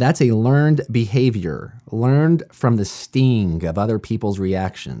 That's a learned behavior, learned from the sting of other people's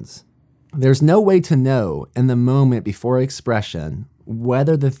reactions. There's no way to know in the moment before expression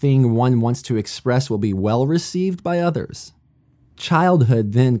whether the thing one wants to express will be well received by others.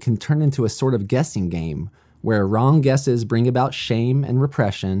 Childhood then can turn into a sort of guessing game where wrong guesses bring about shame and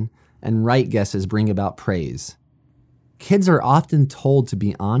repression and right guesses bring about praise. Kids are often told to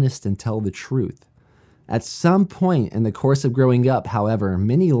be honest and tell the truth. At some point in the course of growing up, however,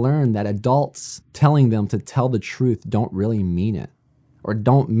 many learn that adults telling them to tell the truth don't really mean it, or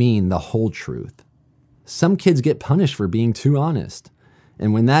don't mean the whole truth. Some kids get punished for being too honest,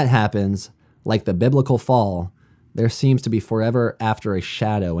 and when that happens, like the biblical fall, there seems to be forever after a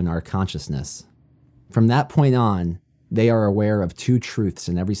shadow in our consciousness. From that point on, they are aware of two truths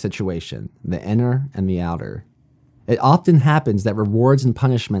in every situation, the inner and the outer. It often happens that rewards and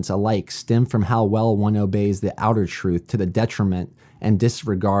punishments alike stem from how well one obeys the outer truth to the detriment and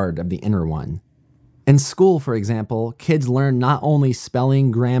disregard of the inner one. In school, for example, kids learn not only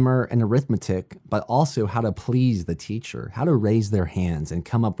spelling, grammar, and arithmetic, but also how to please the teacher, how to raise their hands and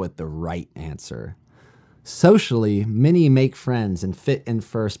come up with the right answer. Socially, many make friends and fit in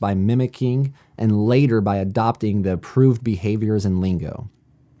first by mimicking and later by adopting the approved behaviors and lingo.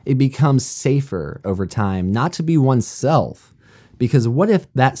 It becomes safer over time not to be oneself, because what if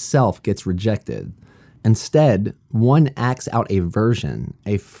that self gets rejected? Instead, one acts out a version,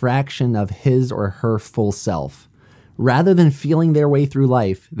 a fraction of his or her full self, Rather than feeling their way through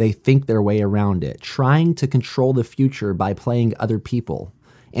life, they think their way around it, trying to control the future by playing other people,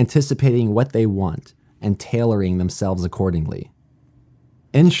 anticipating what they want, and tailoring themselves accordingly.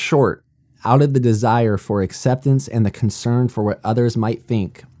 In short, out of the desire for acceptance and the concern for what others might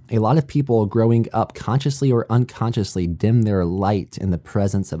think, a lot of people growing up consciously or unconsciously dim their light in the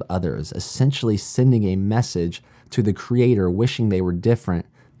presence of others, essentially sending a message to the Creator wishing they were different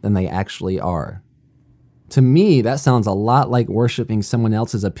than they actually are. To me, that sounds a lot like worshiping someone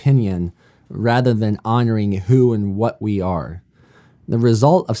else's opinion rather than honoring who and what we are. The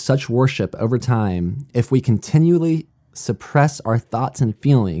result of such worship over time, if we continually suppress our thoughts and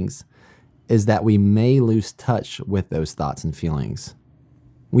feelings, is that we may lose touch with those thoughts and feelings.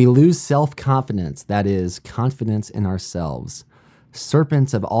 We lose self-confidence, that is, confidence in ourselves.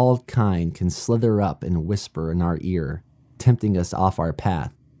 Serpents of all kind can slither up and whisper in our ear, tempting us off our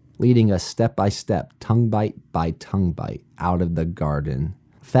path, leading us step by step, tongue bite by tongue bite, out of the garden.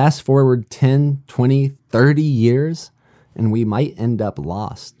 Fast forward 10, 20, 30 years, and we might end up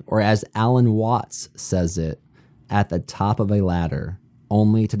lost, or as Alan Watts says it, at the top of a ladder,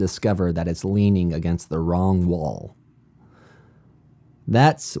 only to discover that it's leaning against the wrong wall.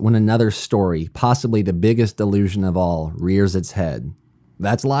 That's when another story, possibly the biggest delusion of all, rears its head.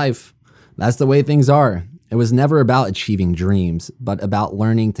 That's life. That's the way things are. It was never about achieving dreams, but about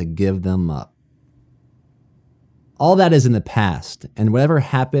learning to give them up. All that is in the past, and whatever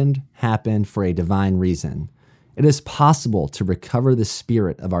happened, happened for a divine reason. It is possible to recover the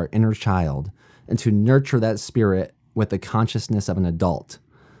spirit of our inner child and to nurture that spirit with the consciousness of an adult.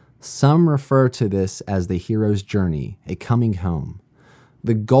 Some refer to this as the hero's journey, a coming home.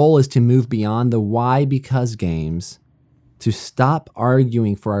 The goal is to move beyond the why because games, to stop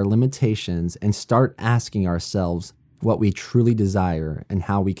arguing for our limitations and start asking ourselves what we truly desire and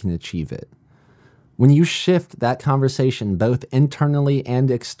how we can achieve it. When you shift that conversation both internally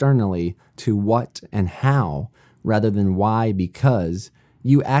and externally to what and how, rather than why because,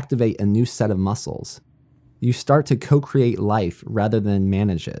 you activate a new set of muscles. You start to co-create life rather than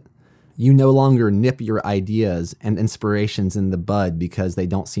manage it. You no longer nip your ideas and inspirations in the bud because they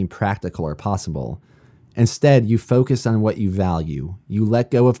don't seem practical or possible. Instead, you focus on what you value. You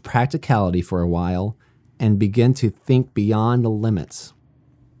let go of practicality for a while and begin to think beyond the limits.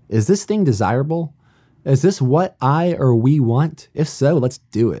 Is this thing desirable? Is this what I or we want? If so, let's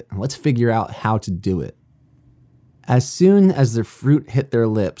do it. Let's figure out how to do it. As soon as the fruit hit their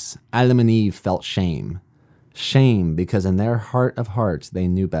lips, Adam and Eve felt shame. Shame because in their heart of hearts, they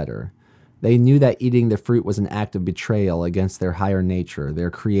knew better. They knew that eating the fruit was an act of betrayal against their higher nature,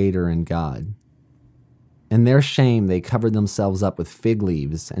 their creator and God. In their shame, they covered themselves up with fig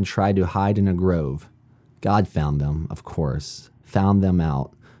leaves and tried to hide in a grove. God found them, of course, found them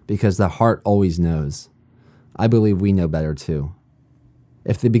out, because the heart always knows. I believe we know better too.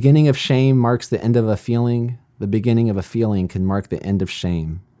 If the beginning of shame marks the end of a feeling, the beginning of a feeling can mark the end of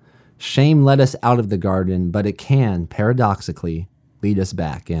shame. Shame led us out of the garden, but it can, paradoxically, lead us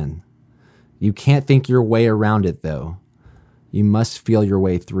back in. You can't think your way around it, though. You must feel your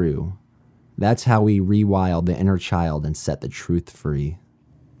way through. That's how we rewild the inner child and set the truth free.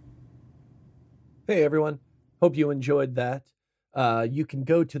 Hey, everyone. Hope you enjoyed that. You can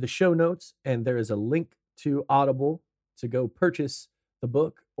go to the show notes, and there is a link to Audible to go purchase the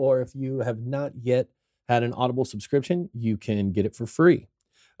book. Or if you have not yet had an Audible subscription, you can get it for free.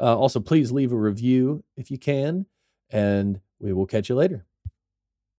 Also, please leave a review if you can, and we will catch you later.